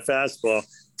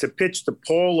to pitch to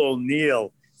Paul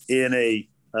O'Neill in a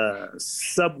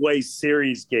Subway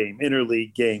Series game,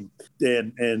 interleague game.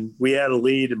 And we had a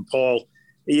lead, and Paul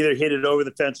either hit it over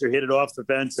the fence or hit it off the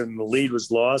fence, and the lead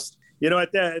was lost.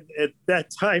 At that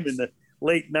time in the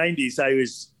late 90s,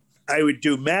 I would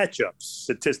do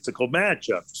statistical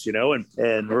matchups,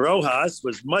 and Rojas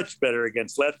was much better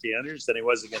against left-handers than he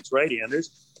was against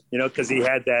right-handers, because he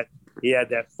had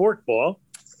that fork ball.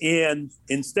 And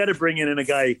instead of bringing in a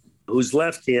guy who's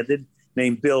left-handed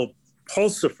named Bill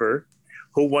Pulsifer,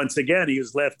 who once again, he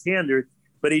was left-handed,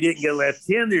 but he didn't get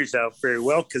left-handers out very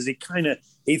well because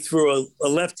he threw a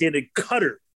left-handed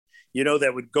cutter,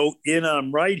 that would go in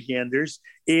on right-handers,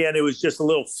 and it was just a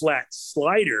little flat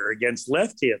slider against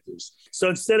left-handers. So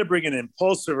instead of bringing in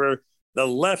Pulsifer, the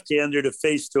left-hander, to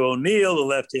face to O'Neill, the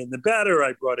left-handed batter,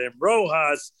 I brought in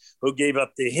Rojas, who gave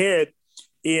up the hit,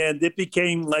 and it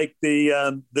became like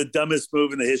the dumbest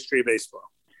move in the history of baseball.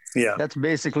 Yeah. That's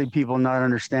basically people not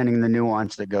understanding the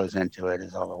nuance that goes into it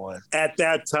is all it was. At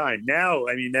that time. Now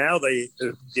they,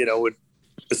 would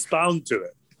respond to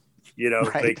it,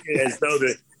 right.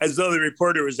 as though the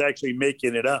reporter was actually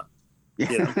making it up.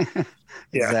 You know?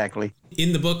 Exactly.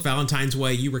 In the book, Valentine's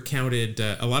Way, you recounted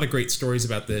a lot of great stories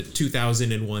about the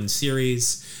 2001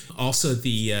 series, also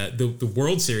the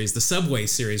World Series, the Subway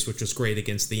Series, which was great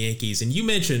against the Yankees. And you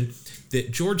mentioned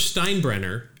that George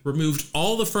Steinbrenner removed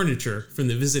all the furniture from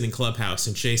the visiting clubhouse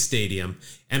in Shea Stadium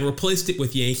and replaced it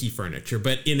with Yankee furniture.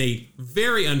 But in a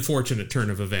very unfortunate turn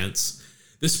of events,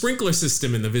 the sprinkler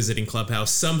system in the visiting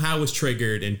clubhouse somehow was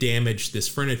triggered and damaged this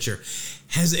furniture.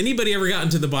 Has anybody ever gotten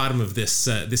to the bottom of this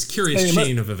this curious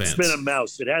chain of events? It's been a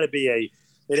mouse. It had to be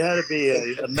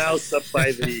a mouse up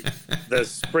by the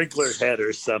sprinkler head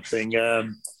or something.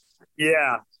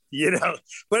 Yeah,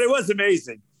 but it was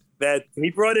amazing that he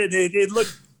brought it.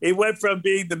 It went from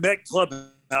being the Met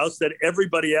clubhouse that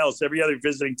everybody else, every other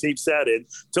visiting team sat in,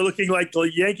 to looking like the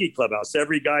Yankee clubhouse.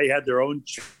 Every guy had their own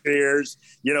chairs,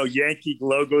 Yankee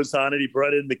logos on it. He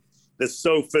brought in the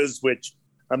sofas, which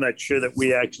I'm not sure that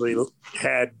we actually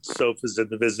had sofas in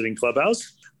the visiting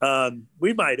clubhouse.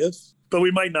 We might have, but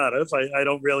we might not have. I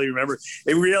don't really remember.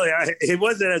 It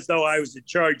wasn't as though I was in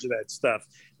charge of that stuff.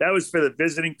 That was for the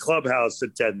visiting clubhouse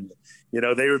attendant.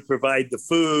 They would provide the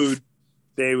food.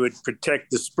 They would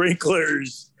protect the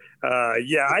sprinklers. I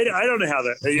don't know how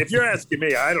that. If you're asking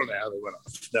me, I don't know how they went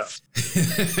off. No.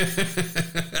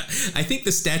 I think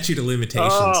the statute of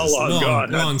limitations is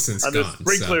long since gone. The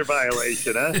sprinkler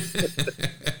violation, huh?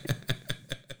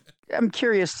 I'm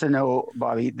curious to know,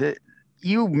 Bobby, that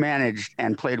you managed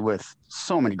and played with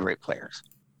so many great players.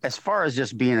 As far as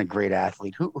just being a great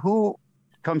athlete, who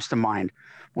comes to mind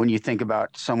when you think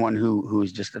about someone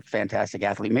who's just a fantastic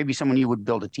athlete? Maybe someone you would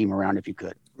build a team around if you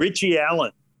could. Richie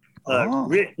Allen.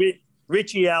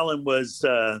 Richie Allen was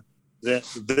the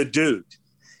dude.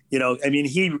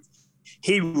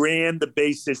 He ran the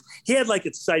bases. He had like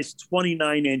a size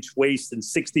 29-inch waist and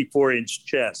 64-inch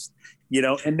chest,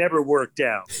 and never worked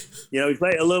out. He's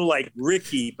like a little like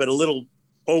Ricky, but a little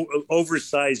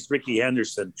oversized Ricky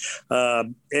Henderson.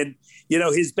 And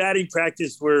his batting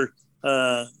practice were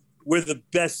the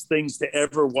best things to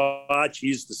ever watch. He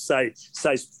used the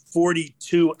size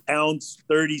 42-ounce,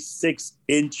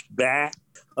 36-inch bat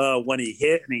when he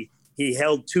hit, and he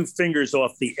held two fingers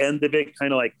off the end of it,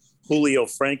 kind of like Julio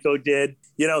Franco did.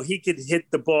 He could hit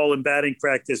the ball in batting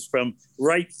practice from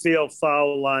right field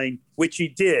foul line, which he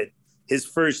did. His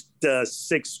first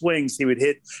 6 swings, he would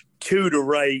hit 2 to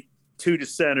right, 2 to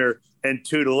center, and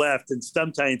 2 to left. And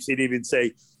sometimes he'd even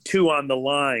say 2 on the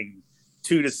line,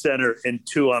 2 to center, and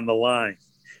 2 on the line.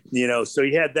 So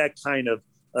he had that kind of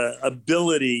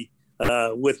ability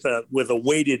with a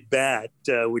weighted bat,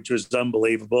 which was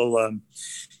unbelievable.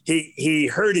 He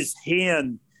hurt his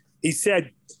hand. He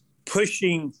said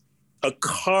pushing a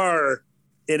car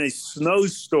in a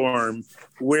snowstorm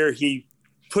where he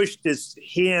pushed his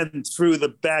hand through the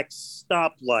back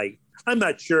stoplight. I'm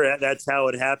not sure that's how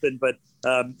it happened, but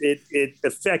it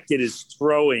affected his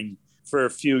throwing for a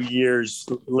few years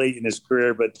late in his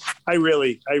career. But I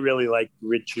really like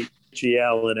Richie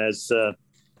Allen as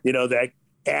that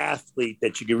athlete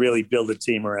that you could really build a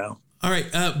team around. All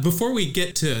right. Before we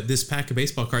get to this pack of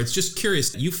baseball cards, just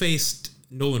curious, you faced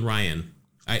Nolan Ryan.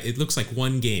 It looks like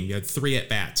one game. You had 3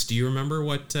 at-bats. Do you remember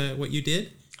what you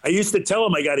did? I used to tell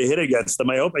him I got a hit against him.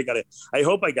 I hope I got a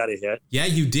hit. Yeah,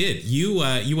 you did. You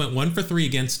went 1 for 3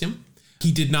 against him.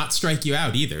 He did not strike you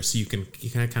out either, so you can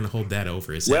kind of hold that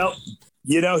over his head. Well,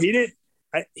 he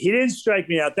didn't strike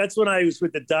me out. That's when I was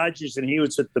with the Dodgers and he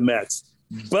was with the Mets.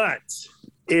 But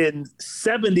in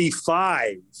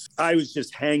 75, I was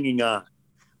just hanging on.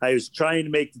 I was trying to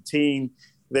make the team.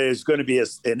 There's going to be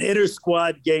an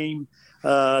inter-squad game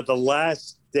the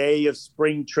last day of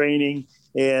spring training.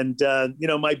 And,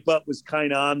 my butt was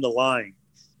kind of on the line.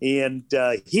 And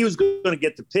he was going to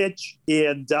get the pitch.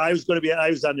 And I was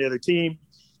on the other team.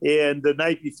 And the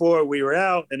night before we were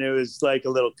out, and it was like a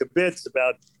little kibitz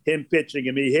about him pitching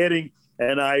and me hitting.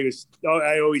 And I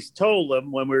always told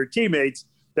him when we were teammates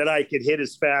that I could hit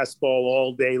his fastball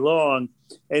all day long.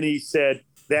 And he said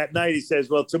that night, he says,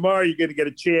 well, tomorrow you're going to get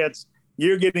a chance.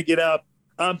 You're going to get up.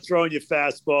 I'm throwing you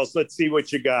fastballs. Let's see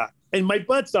what you got. And my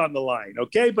butt's on the line,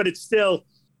 okay? But it's still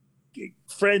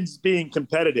friends being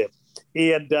competitive.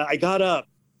 And I got up,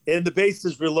 and the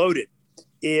bases were loaded.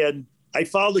 And I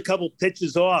fouled a couple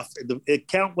pitches off, and the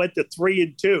count went to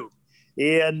 3-2.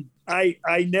 And I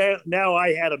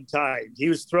had him timed. He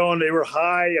was throwing, they were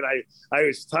high, and I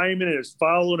was timing and I was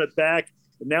following it back.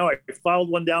 And now I fouled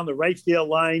one down the right field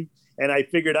line, and I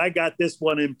figured I got this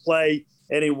one in play.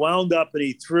 And he wound up and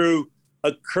he threw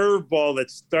a curveball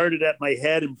that started at my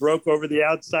head and broke over the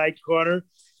outside corner,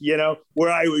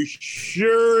 where I was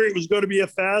sure it was going to be a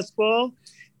fastball.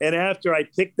 And after I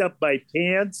picked up my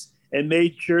pants and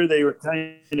made sure they were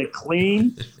kind of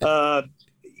clean,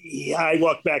 I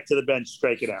walked back to the bench,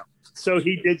 striking out. So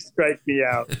he did strike me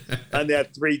out on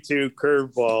that 3-2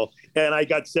 curveball, and I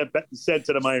got sent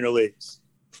to the minor leagues.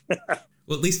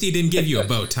 Well, at least he didn't give you a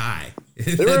bow tie.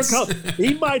 There were a couple.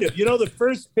 He might have. The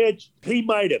first pitch, he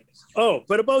might have. Oh,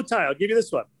 but a bow tie. I'll give you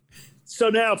this one. So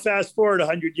now, fast forward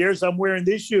 100 years, I'm wearing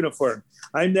this uniform.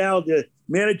 I'm now the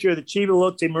manager of the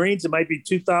Chivalote Marines. It might be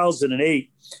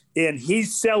 2008. And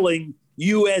he's selling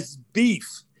U.S. beef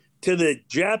to the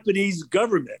Japanese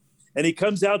government. And he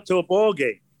comes out to a ball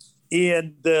game.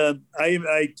 And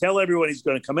I tell everyone he's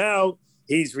going to come out.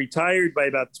 He's retired by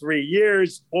about 3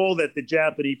 years. All that the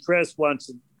Japanese press wants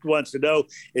to know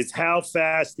is how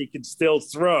fast he can still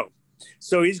throw.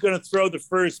 So he's going to throw the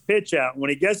first pitch out. When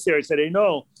he gets there, I said, hey,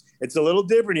 no, it's a little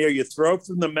different here. You throw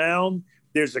from the mound.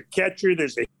 There's a catcher.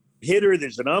 There's a hitter.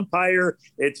 There's an umpire.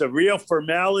 It's a real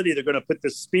formality. They're going to put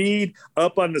the speed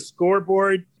up on the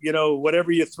scoreboard,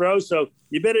 whatever you throw. So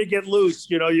you better get loose.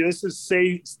 This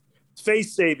is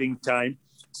face-saving time.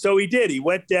 So he did. He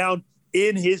went down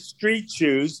in his street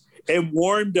shoes and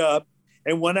warmed up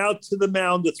and went out to the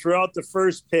mound to throw out the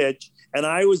first pitch. And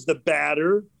I was the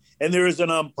batter, and there was an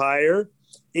umpire,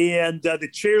 and the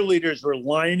cheerleaders were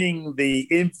lining the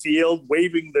infield,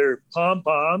 waving their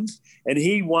pom-poms, and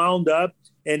he wound up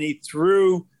and he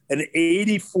threw an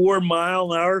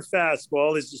 84-mile-an-hour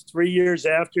fastball. This is 3 years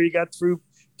after he got through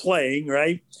playing,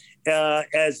 right?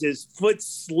 As his foot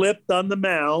slipped on the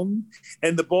mound,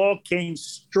 and the ball came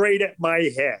straight at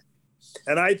my head.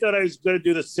 And I thought I was going to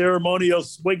do the ceremonial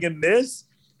swing and miss.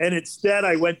 And instead,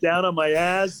 I went down on my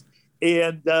ass.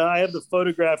 And I have the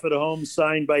photograph at home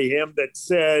signed by him that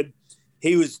said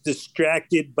he was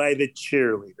distracted by the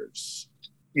cheerleaders.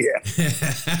 Yeah.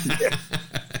 Yeah.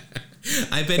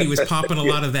 I bet he was popping a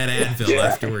lot of that Advil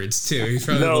afterwards, too. He's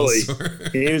probably a little sore.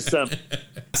 Here's something.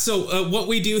 So what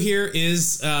we do here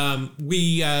is when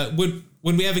we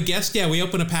have a guest, we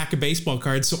open a pack of baseball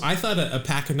cards. So I thought a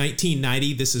pack of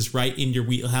 1990, this is right in your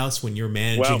wheelhouse when you're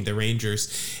managing the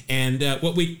Rangers. And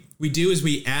what we do is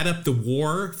we add up the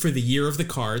WAR for the year of the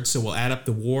card. So we'll add up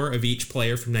the WAR of each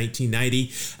player from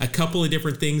 1990. A couple of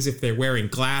different things. If they're wearing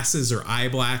glasses or eye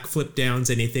black, flip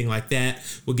downs, anything like that,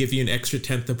 we'll give you an extra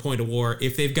 10th of a point of WAR.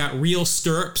 If they've got real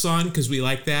stirrups on, because we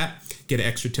like that, get an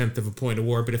extra 10th of a point of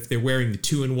WAR. But if they're wearing the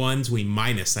 2-in-1s, we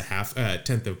minus a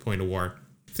 10th of a point of WAR.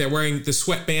 If they're wearing the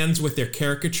sweatbands with their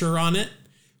caricature on it,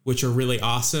 which are really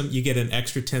awesome, you get an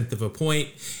extra 10th of a point.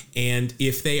 And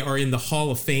if they are in the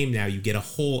Hall of Fame now, you get a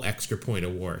whole extra point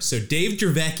of WAR. So Dave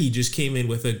Dravecky just came in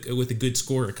with a good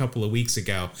score a couple of weeks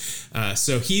ago.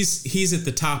 So he's at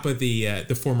the top of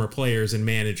the former players and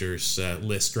managers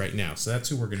list right now. So that's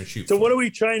who we're going to shoot for. So what are we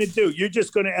trying to do? You're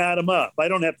just going to add them up. I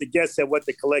don't have to guess at what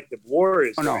the collective WAR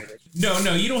is. Oh,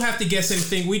 no, you don't have to guess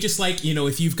anything. We just like,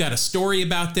 if you've got a story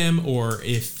about them or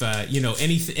if,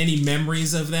 any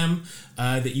memories of them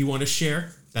that you want to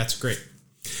share, that's great.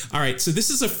 All right, so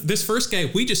this first guy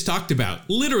we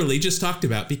literally just talked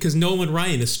about, because Nolan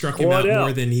Ryan has struck him out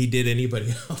more than he did anybody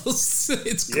else.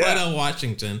 It's Claudell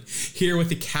Washington here with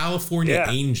the California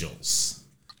Angels.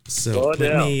 So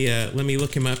let me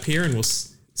look him up here and we'll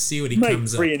see what he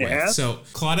comes up with. So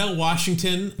Claudell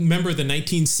Washington, member of the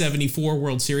 1974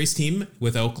 World Series team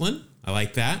with Oakland. I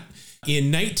like that.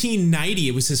 In 1990,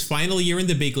 it was his final year in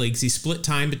the big leagues. He split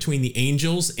time between the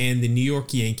Angels and the New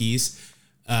York Yankees.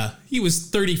 He was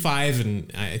 35,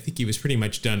 and I think he was pretty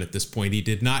much done at this point. He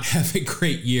did not have a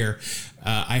great year.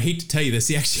 I hate to tell you this.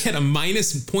 He actually had a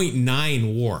minus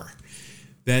 0.9 WAR.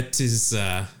 That's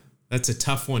a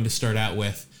tough one to start out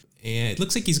with. And it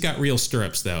looks like he's got real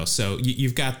stirrups, though. So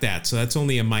you've got that. So that's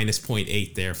only a minus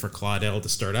 0.8 there for Claudell to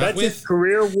start out with. That's his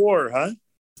career WAR, huh?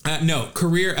 No,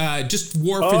 career, just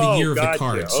WAR for the year of the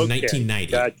cards, so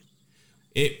 1990. Gotcha.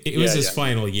 It was his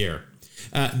final year.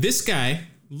 This guy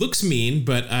looks mean,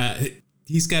 but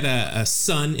he's got a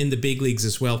son in the big leagues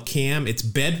as well. Cam, it's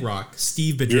Bedrock,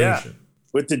 Steve Bedrosian. Yeah,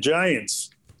 with the Giants.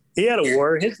 He had a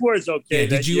WAR. His WAR is okay. Yeah,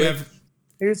 did you have?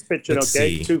 He was pitching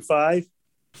okay, 2.5.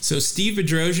 So Steve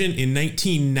Bedrosian in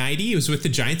 1990, he was with the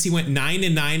Giants. He went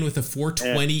 9-9 with a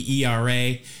 4.20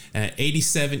 ERA,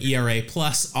 87 ERA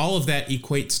plus. All of that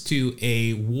equates to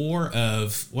a WAR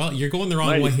of, well, you're going the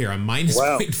wrong way here, a minus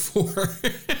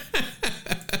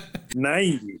 0.4.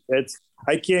 90.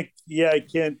 I can't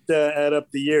add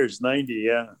up the years. 90.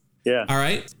 Yeah. All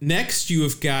right. Next, you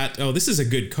have got, this is a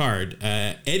good card.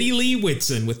 Eddie Lee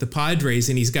Whitson with the Padres,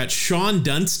 and he's got Sean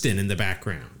Dunston in the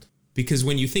background. Because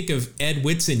when you think of Ed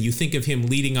Whitson, you think of him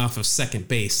leading off of second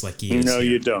base like he is. No,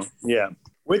 you don't. Yeah.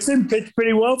 Whitson pitched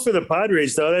pretty well for the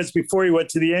Padres, though. That's before he went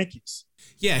to the Yankees.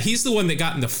 Yeah, he's the one that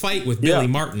got in the fight with Billy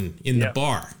Martin in the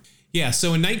bar. Yeah,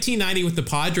 so in 1990 with the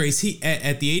Padres, he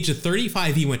at the age of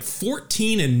 35, he went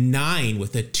 14-9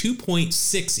 with a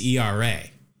 2.6 ERA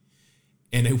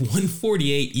and a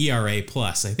 148 ERA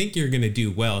plus. I think you're going to do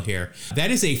well here.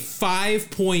 That is a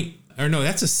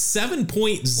that's a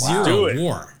 7.0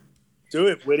 WAR. Do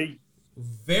it, Whitty.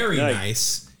 Very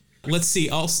nice. Let's see.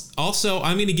 Also,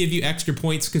 I'm going to give you extra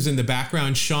points because in the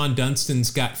background, Sean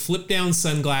Dunstan's got flip down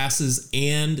sunglasses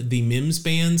and the Mims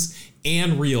bands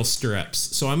and real stirrups.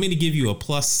 So I'm going to give you a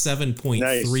plus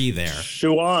 7.3 there.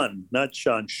 Schwan, not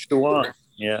Sean. Schwan.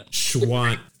 Yeah.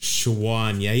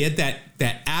 Schwan. Yeah, he had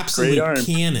that absolute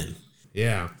cannon.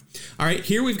 Yeah. All right,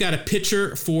 here we've got a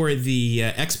pitcher for the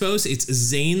Expos. It's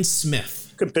Zane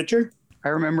Smith. Good pitcher. I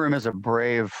remember him as a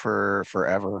Brave for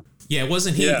forever. Yeah,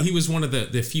 wasn't he? Yeah. He was one of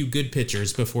the few good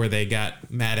pitchers before they got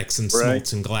Maddox and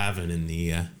Smoltz and Glavine in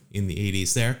the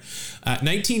 80s there.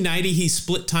 1990, he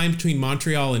split time between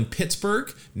Montreal and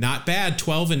Pittsburgh. Not bad,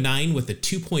 12-9 with a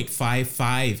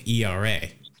 2.55 ERA.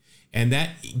 And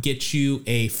that gets you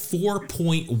a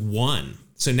 4.1.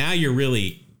 So now you're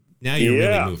really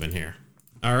moving here.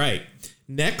 All right.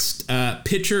 Next, a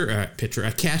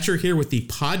catcher here with the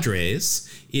Padres.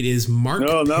 It is Mark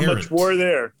Parent. Not much war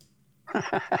there.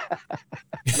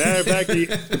 Matter of fact, he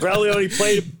probably only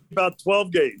played about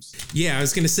 12 games. Yeah, I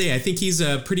was going to say, I think he's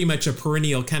pretty much a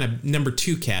perennial kind of number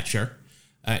 2 catcher.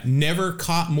 Never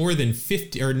caught more than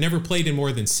 50 or never played in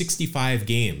more than 65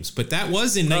 games. But that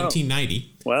was in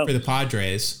 1990 for the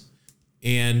Padres.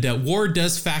 And WAR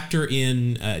does factor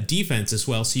in defense as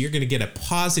well. So you're going to get a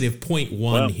positive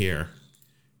 0.1 here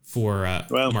for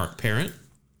Mark Parent.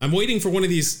 I'm waiting for one of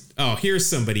these. Oh, here's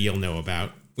somebody you'll know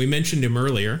about. We mentioned him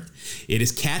earlier. It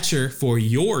is catcher for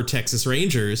your Texas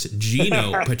Rangers,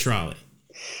 Gino Petralli.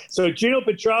 So Gino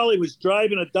Petralli was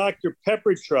driving a Dr.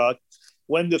 Pepper truck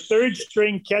when the third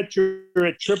string catcher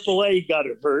at AAA got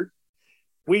hurt.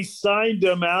 We signed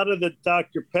him out of the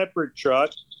Dr. Pepper truck.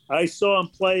 I saw him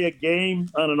play a game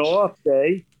on an off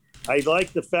day. I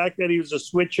liked the fact that he was a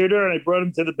switch hitter, and I brought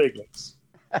him to the big leagues.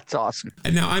 That's awesome.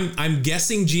 And now I'm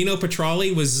guessing Gino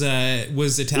Petralli was Italian. He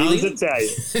was Italian,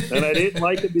 and I didn't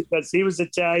like him because he was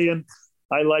Italian.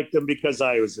 I liked him because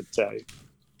I was Italian.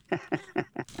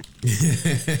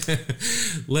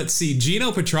 Let's see.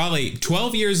 Gino Petralli,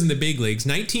 12 years in the big leagues,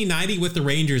 1990 with the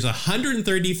Rangers,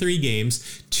 133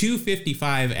 games,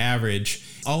 255 average.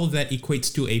 All of that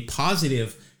equates to a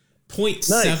positive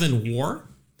 0.7 WAR.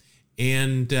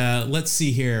 And let's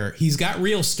see here. He's got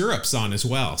real stirrups on as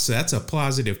well. So that's a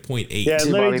positive 0.8. Yeah,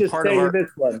 and let me just tell you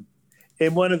this one.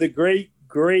 In one of the great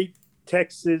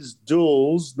Texas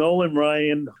duels, Nolan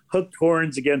Ryan hooked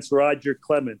horns against Roger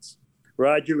Clemens.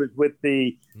 Roger was with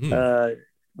the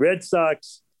Red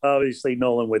Sox, obviously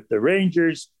Nolan with the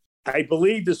Rangers. I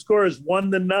believe the score is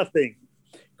 1-0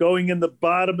 going in the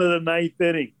bottom of the ninth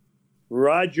inning.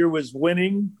 Roger was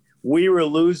winning. We were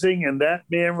losing, and that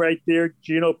man right there,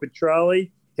 Gino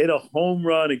Petralli, hit a home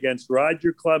run against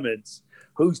Roger Clemens,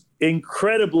 who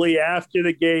incredibly after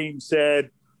the game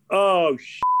said, "Oh,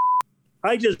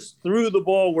 I just threw the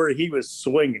ball where he was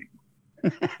swinging."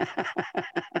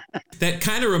 That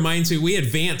kind of reminds me, we had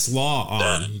Vance Law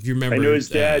on. If you remember, I knew his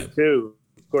dad too.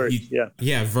 Of course,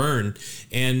 yeah, Vern,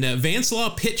 and Vance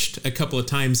Law pitched a couple of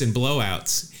times in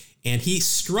blowouts. And he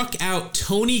struck out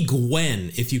Tony Gwynn,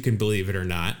 if you can believe it or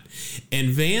not. And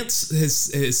Vance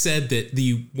has said that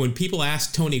when people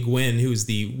asked Tony Gwynn, who's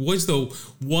was the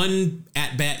one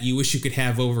at bat you wish you could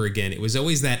have over again, it was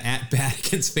always that at bat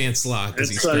against Vance Law because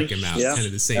he struck him out. Kind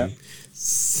of the same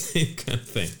kind of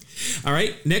thing. All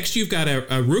right, next you've got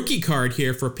a rookie card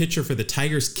here for a pitcher for the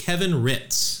Tigers, Kevin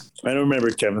Ritz. I don't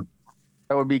remember Kevin.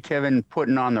 That would be Kevin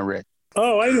putting on the Ritz.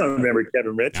 Oh, I don't remember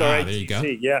Kevin Ritz. All right, there you go.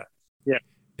 Yeah.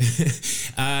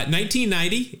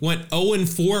 1990 went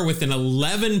 0-4 with an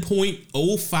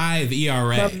 11.05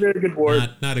 ERA. Not a very good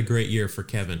board. Not a great year for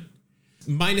Kevin.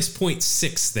 Minus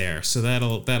 0.6 there, so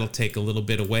that'll take a little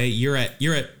bit away. You're at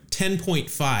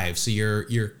 10.5, so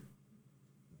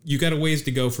you got a ways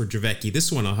to go for Javecki.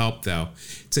 This one will help though.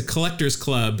 It's a collector's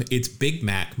club. It's Big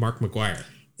Mac, Mark McGwire.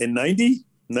 In 90,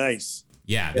 nice.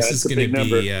 Yeah, this is going to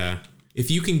be. If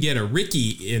you can get a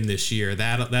Ricky in this year,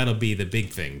 that'll be the big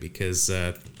thing because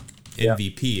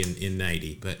MVP in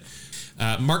 90. But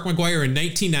Mark McGwire in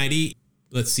 1990,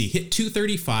 let's see, hit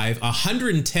 235,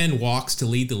 110 walks to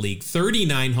lead the league,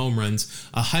 39 home runs,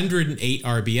 108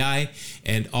 RBI,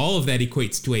 and all of that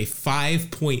equates to a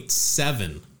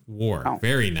 5.7 WAR. Oh.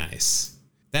 Very nice.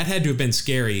 That had to have been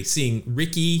scary, seeing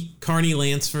Ricky, Carney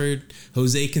Lansford,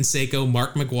 Jose Canseco,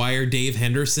 Mark McGwire, Dave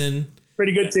Henderson.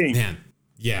 Pretty good team. Man.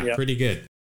 Yeah, pretty good.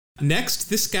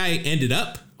 Next, this guy ended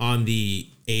up on the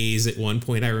A's at one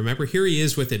point. I remember. Here he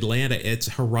is with Atlanta. It's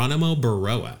Geronimo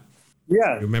Baroa.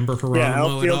 Yeah. Remember Geronimo Yeah, at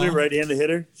all? outfielder, right-handed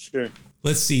hitter. Sure.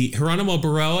 Let's see. Geronimo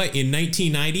Baroa in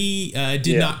 1990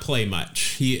 did not play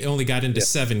much. He only got into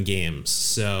 7 games.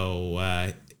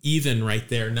 So even right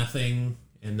there, nothing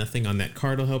on that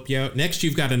card will help you out. Next,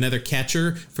 you've got another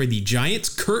catcher for the Giants,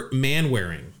 Kurt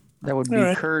Manwaring. That would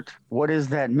be Kurt. What is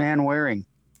that man wearing?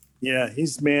 Yeah,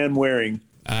 he's Manwaring.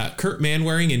 Kurt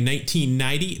Manwaring in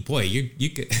 1990. Boy, you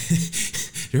could.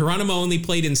 Geronimo only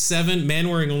played in 7.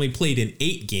 Manwaring only played in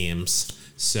 8 games.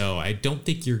 So I don't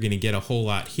think you're going to get a whole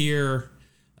lot here.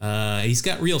 He's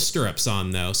got real stirrups on,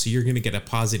 though, so you're going to get a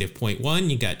positive 0.1.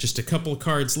 You got just a couple of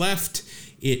cards left.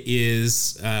 It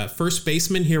is first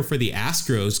baseman here for the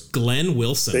Astros, Glenn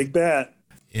Wilson. Big bat.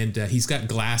 And he's got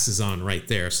glasses on right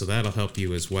there, so that'll help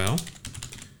you as well.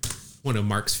 One of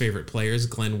Mark's favorite players,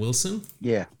 Glenn Wilson.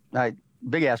 Yeah,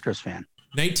 big Astros fan.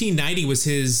 1990 was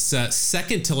his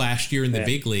second to last year in the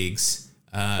big leagues.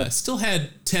 Still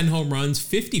had 10 home runs,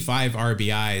 55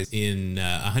 RBIs in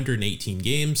 118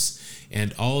 games,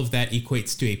 and all of that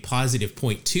equates to a positive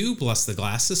 0.2 plus the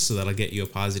glasses, so that'll get you a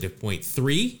positive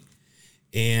 0.3.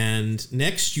 And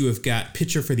next you have got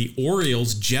pitcher for the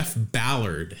Orioles, Jeff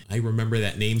Ballard. I remember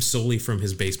that name solely from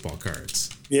his baseball cards.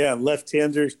 Yeah,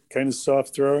 left-hander, kind of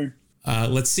soft thrower.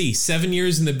 Let's see, 7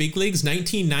 years in the big leagues,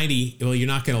 1990. Well, you're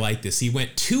not going to like this. He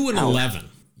went 2-11.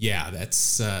 Yeah,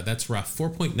 that's rough.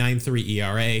 4.93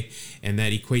 ERA, and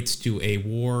that equates to a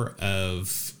WAR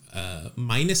of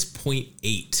minus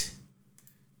 0.8.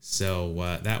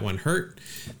 So that one hurt.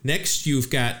 Next, you've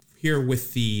got here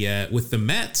with the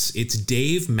Mets, it's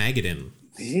Dave Magadan.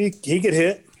 He could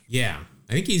hit. Yeah,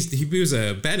 I think he was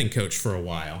a batting coach for a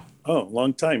while. Oh,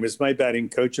 long time. He was my batting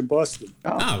coach in Boston.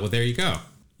 Well, there you go.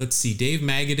 Let's see. Dave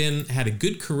Magadan had a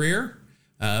good career,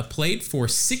 played for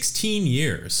 16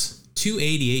 years,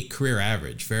 288 career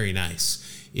average. Very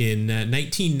nice. In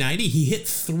 1990, he hit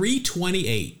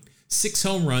 328, 6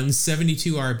 home runs,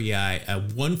 72 RBI, a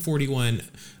 141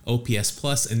 OPS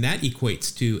plus, and that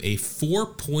equates to a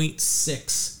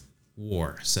 4.6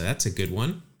 WAR. So that's a good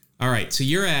one. All right, so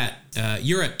you're at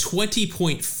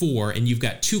 20.4, and you've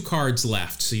got 2 cards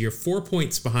left. So you're 4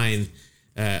 points behind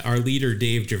our leader,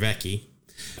 Dave Javecki.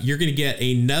 You're going to get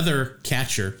another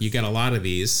catcher. You got a lot of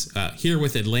these here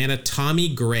with Atlanta, Tommy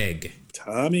Gregg.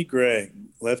 Tommy Gregg,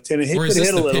 left-handed. He could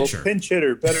hit a little. Pitcher? Pinch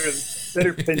hitter,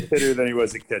 better pinch hitter than he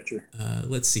was a catcher.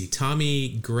 Let's see,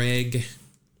 Tommy Gregg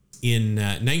in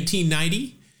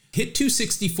 1990 hit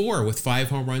 264 with 5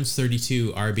 home runs,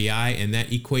 32 RBI, and that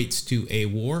equates to a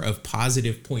WAR of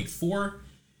positive 0.4.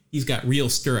 He's got real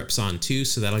stirrups on too,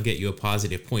 so that'll get you a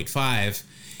positive 0.5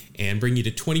 and bring you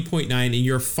to 20.9. And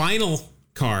your final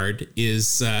card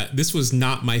is this was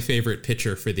not my favorite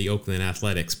pitcher for the Oakland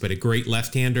Athletics, but a great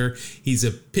left-hander. He's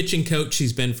a pitching coach.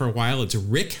 He's been for a while. It's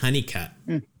Rick Honeycutt.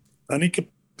 Honeycutt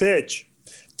pitch.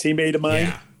 Teammate of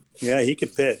mine. Yeah, he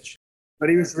could pitch. But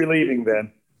he was relieving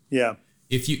then. Yeah.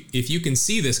 If you can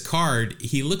see this card,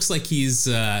 he looks like he's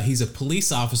a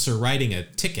police officer writing a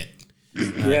ticket.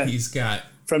 Yeah. He's got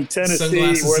from Tennessee, he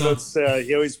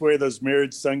always wear those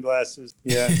mirrored sunglasses.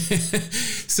 Yeah.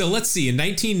 So let's see. In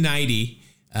 1990,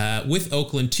 with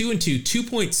Oakland, 2-2,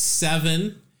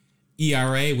 2.7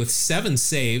 ERA with 7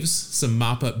 saves, some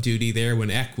mop-up duty there when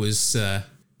Eck was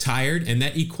tired, and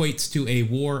that equates to a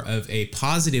WAR of a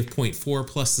positive 0.4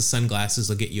 plus the sunglasses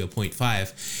will get you a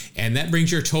 0.5, and that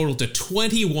brings your total to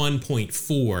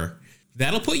 21.4.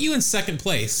 That'll put you in second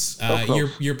place.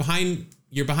 You're behind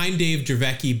Dave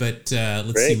Javecki, but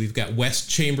let's see, we've got Wes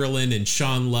Chamberlain and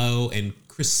Sean Lowe and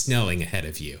Chris Snelling ahead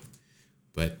of you.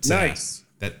 But nice.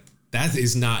 That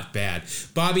is not bad.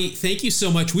 Bobby, thank you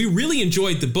so much. We really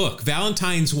enjoyed the book,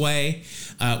 Valentine's Way.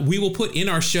 We will put in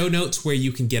our show notes where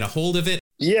you can get a hold of it.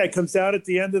 Yeah, it comes out at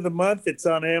the end of the month. It's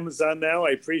on Amazon now. I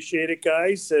appreciate it,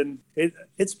 guys. And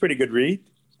it's a pretty good read.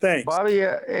 Thanks. Bobby,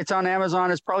 it's on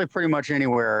Amazon. It's probably pretty much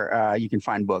anywhere you can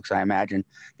find books, I imagine.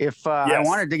 If I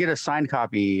wanted to get a signed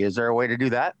copy, is there a way to do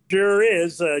that? Sure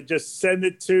is. Just send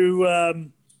it to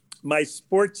my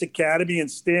sports academy in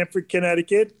Stamford,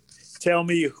 Connecticut. Tell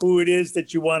me who it is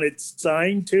that you want it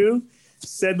signed to.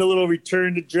 Send a little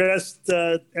return addressed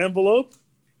envelope.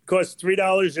 Costs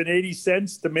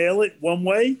 $3.80 to mail it one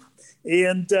way,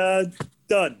 and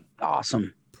done.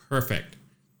 Awesome. Perfect.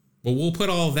 Well, we'll put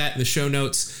all of that in the show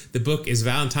notes. The book is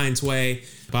Valentine's Way.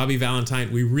 Bobby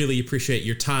Valentine, we really appreciate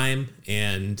your time,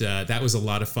 and that was a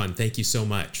lot of fun. Thank you so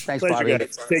much. Thanks, Pleasure, Bobby.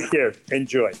 guys. Take care.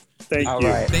 Enjoy. Thank you.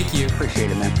 Right. Thank you.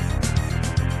 Appreciate it, man.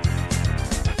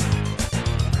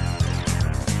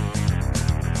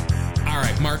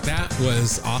 Mark, that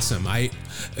was awesome.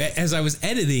 As I was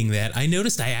editing that, I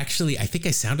noticed I think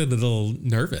I sounded a little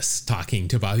nervous talking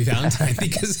to Bobby Valentine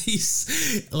because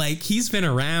he's been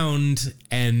around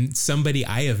and somebody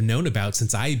I have known about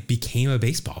since I became a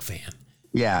baseball fan.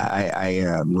 Yeah,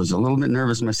 I was a little bit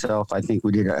nervous myself. I think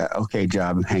we did an okay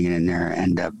job of hanging in there,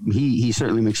 and he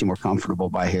certainly makes you more comfortable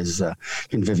by his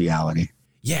conviviality.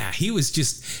 Yeah, he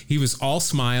was all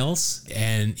smiles,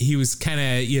 and he was kind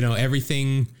of,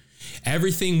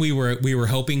 everything we were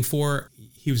hoping for.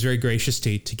 He was very gracious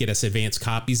to get us advanced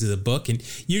copies of the book. And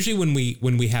usually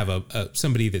when we have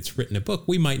somebody that's written a book,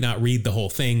 we might not read the whole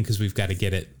thing because we've got to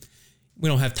get it. We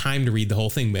don't have time to read the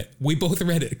whole thing, but we both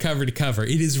read it cover to cover.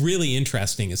 It is really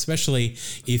interesting, especially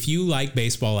if you like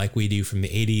baseball like we do from the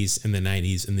 80s and the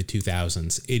 90s and the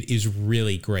 2000s. It is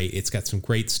really great. It's got some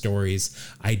great stories.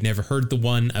 I'd never heard the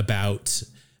one about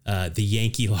the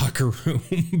Yankee locker room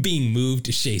being moved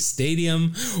to Shea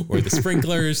Stadium or the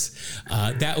sprinklers.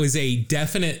 That was a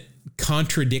definite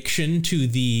contradiction to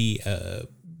the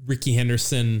Rickey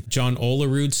Henderson, John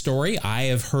Olerud story. I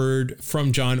have heard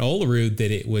from John Olerud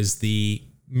that it was the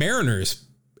Mariners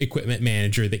equipment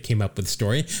manager that came up with the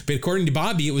story. But according to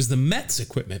Bobby, it was the Mets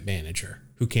equipment manager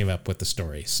who came up with the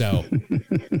story. So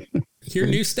hear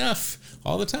new stuff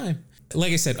all the time.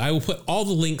 Like I said, I will put all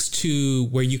the links to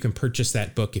where you can purchase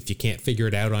that book if you can't figure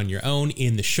it out on your own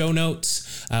in the show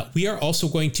notes. We are also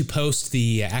going to post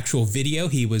the actual video.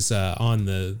 He was on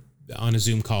a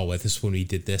Zoom call with us when we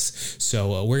did this.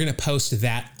 So we're going to post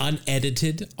that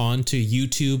unedited onto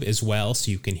YouTube as well.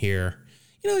 So you can hear,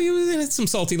 some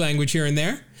salty language here and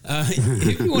there.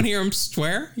 If you want to hear him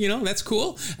swear, that's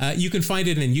cool. You can find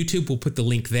it on YouTube. We'll put the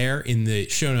link there in the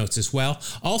show notes as well.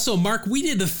 Also, Mark, we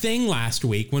did a thing last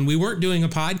week when we weren't doing a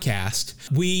podcast.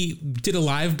 We did a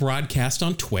live broadcast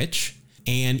on Twitch,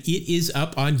 and it is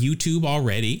up on YouTube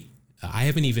already. I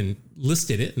haven't even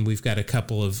listed it, and we've got a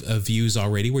couple of views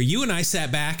already where you and I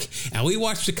sat back and we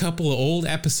watched a couple of old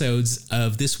episodes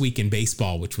of This Week in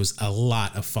Baseball, which was a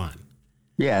lot of fun.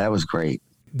 Yeah, that was great.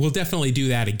 We'll definitely do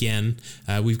that again.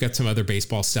 We've got some other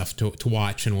baseball stuff to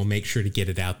watch, and we'll make sure to get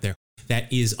it out there.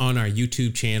 That is on our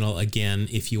YouTube channel. Again,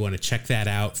 if you want to check that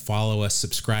out, follow us,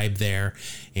 subscribe there,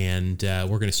 and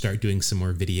we're going to start doing some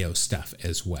more video stuff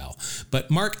as well.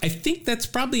 But Mark, I think that's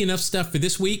probably enough stuff for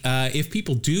this week. If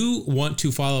people do want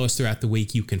to follow us throughout the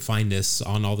week, you can find us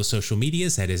on all the social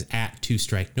medias. That is at 2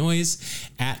 Strike Noise,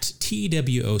 at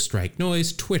TWO Strike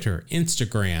Noise, Twitter,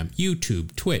 Instagram,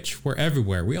 YouTube, Twitch. We're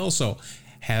everywhere. We also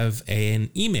have an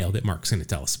email that Mark's going to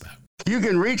tell us about. You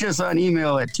can reach us on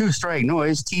email at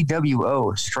 2strikenoise,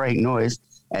 TWO Strike Noise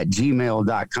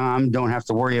 @gmail.com. Don't have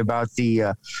to worry about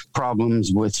the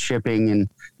problems with shipping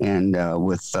and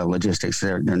with logistics.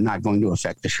 They're not going to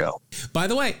affect the show. By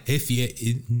the way,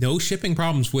 no shipping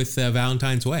problems with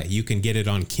Valentine's Way. You can get it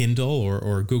on Kindle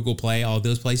or Google Play, all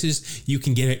those places. You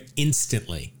can get it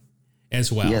instantly as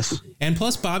well. Yes. And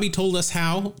plus, Bobby told us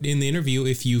how in the interview,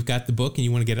 if you've got the book and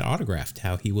you want to get it autographed,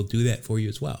 how he will do that for you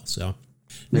as well. So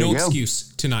no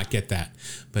excuse to not get that.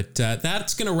 But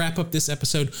that's going to wrap up this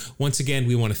episode. Once again,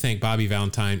 we want to thank Bobby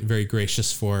Valentine, very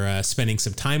gracious for spending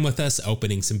some time with us,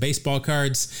 opening some baseball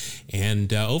cards,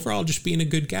 and overall just being a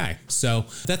good guy. So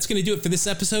that's going to do it for this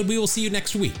episode. We will see you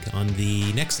next week on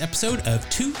the next episode of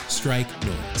 2 Strike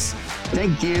Noise.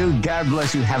 Thank you. God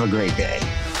bless you. Have a great day.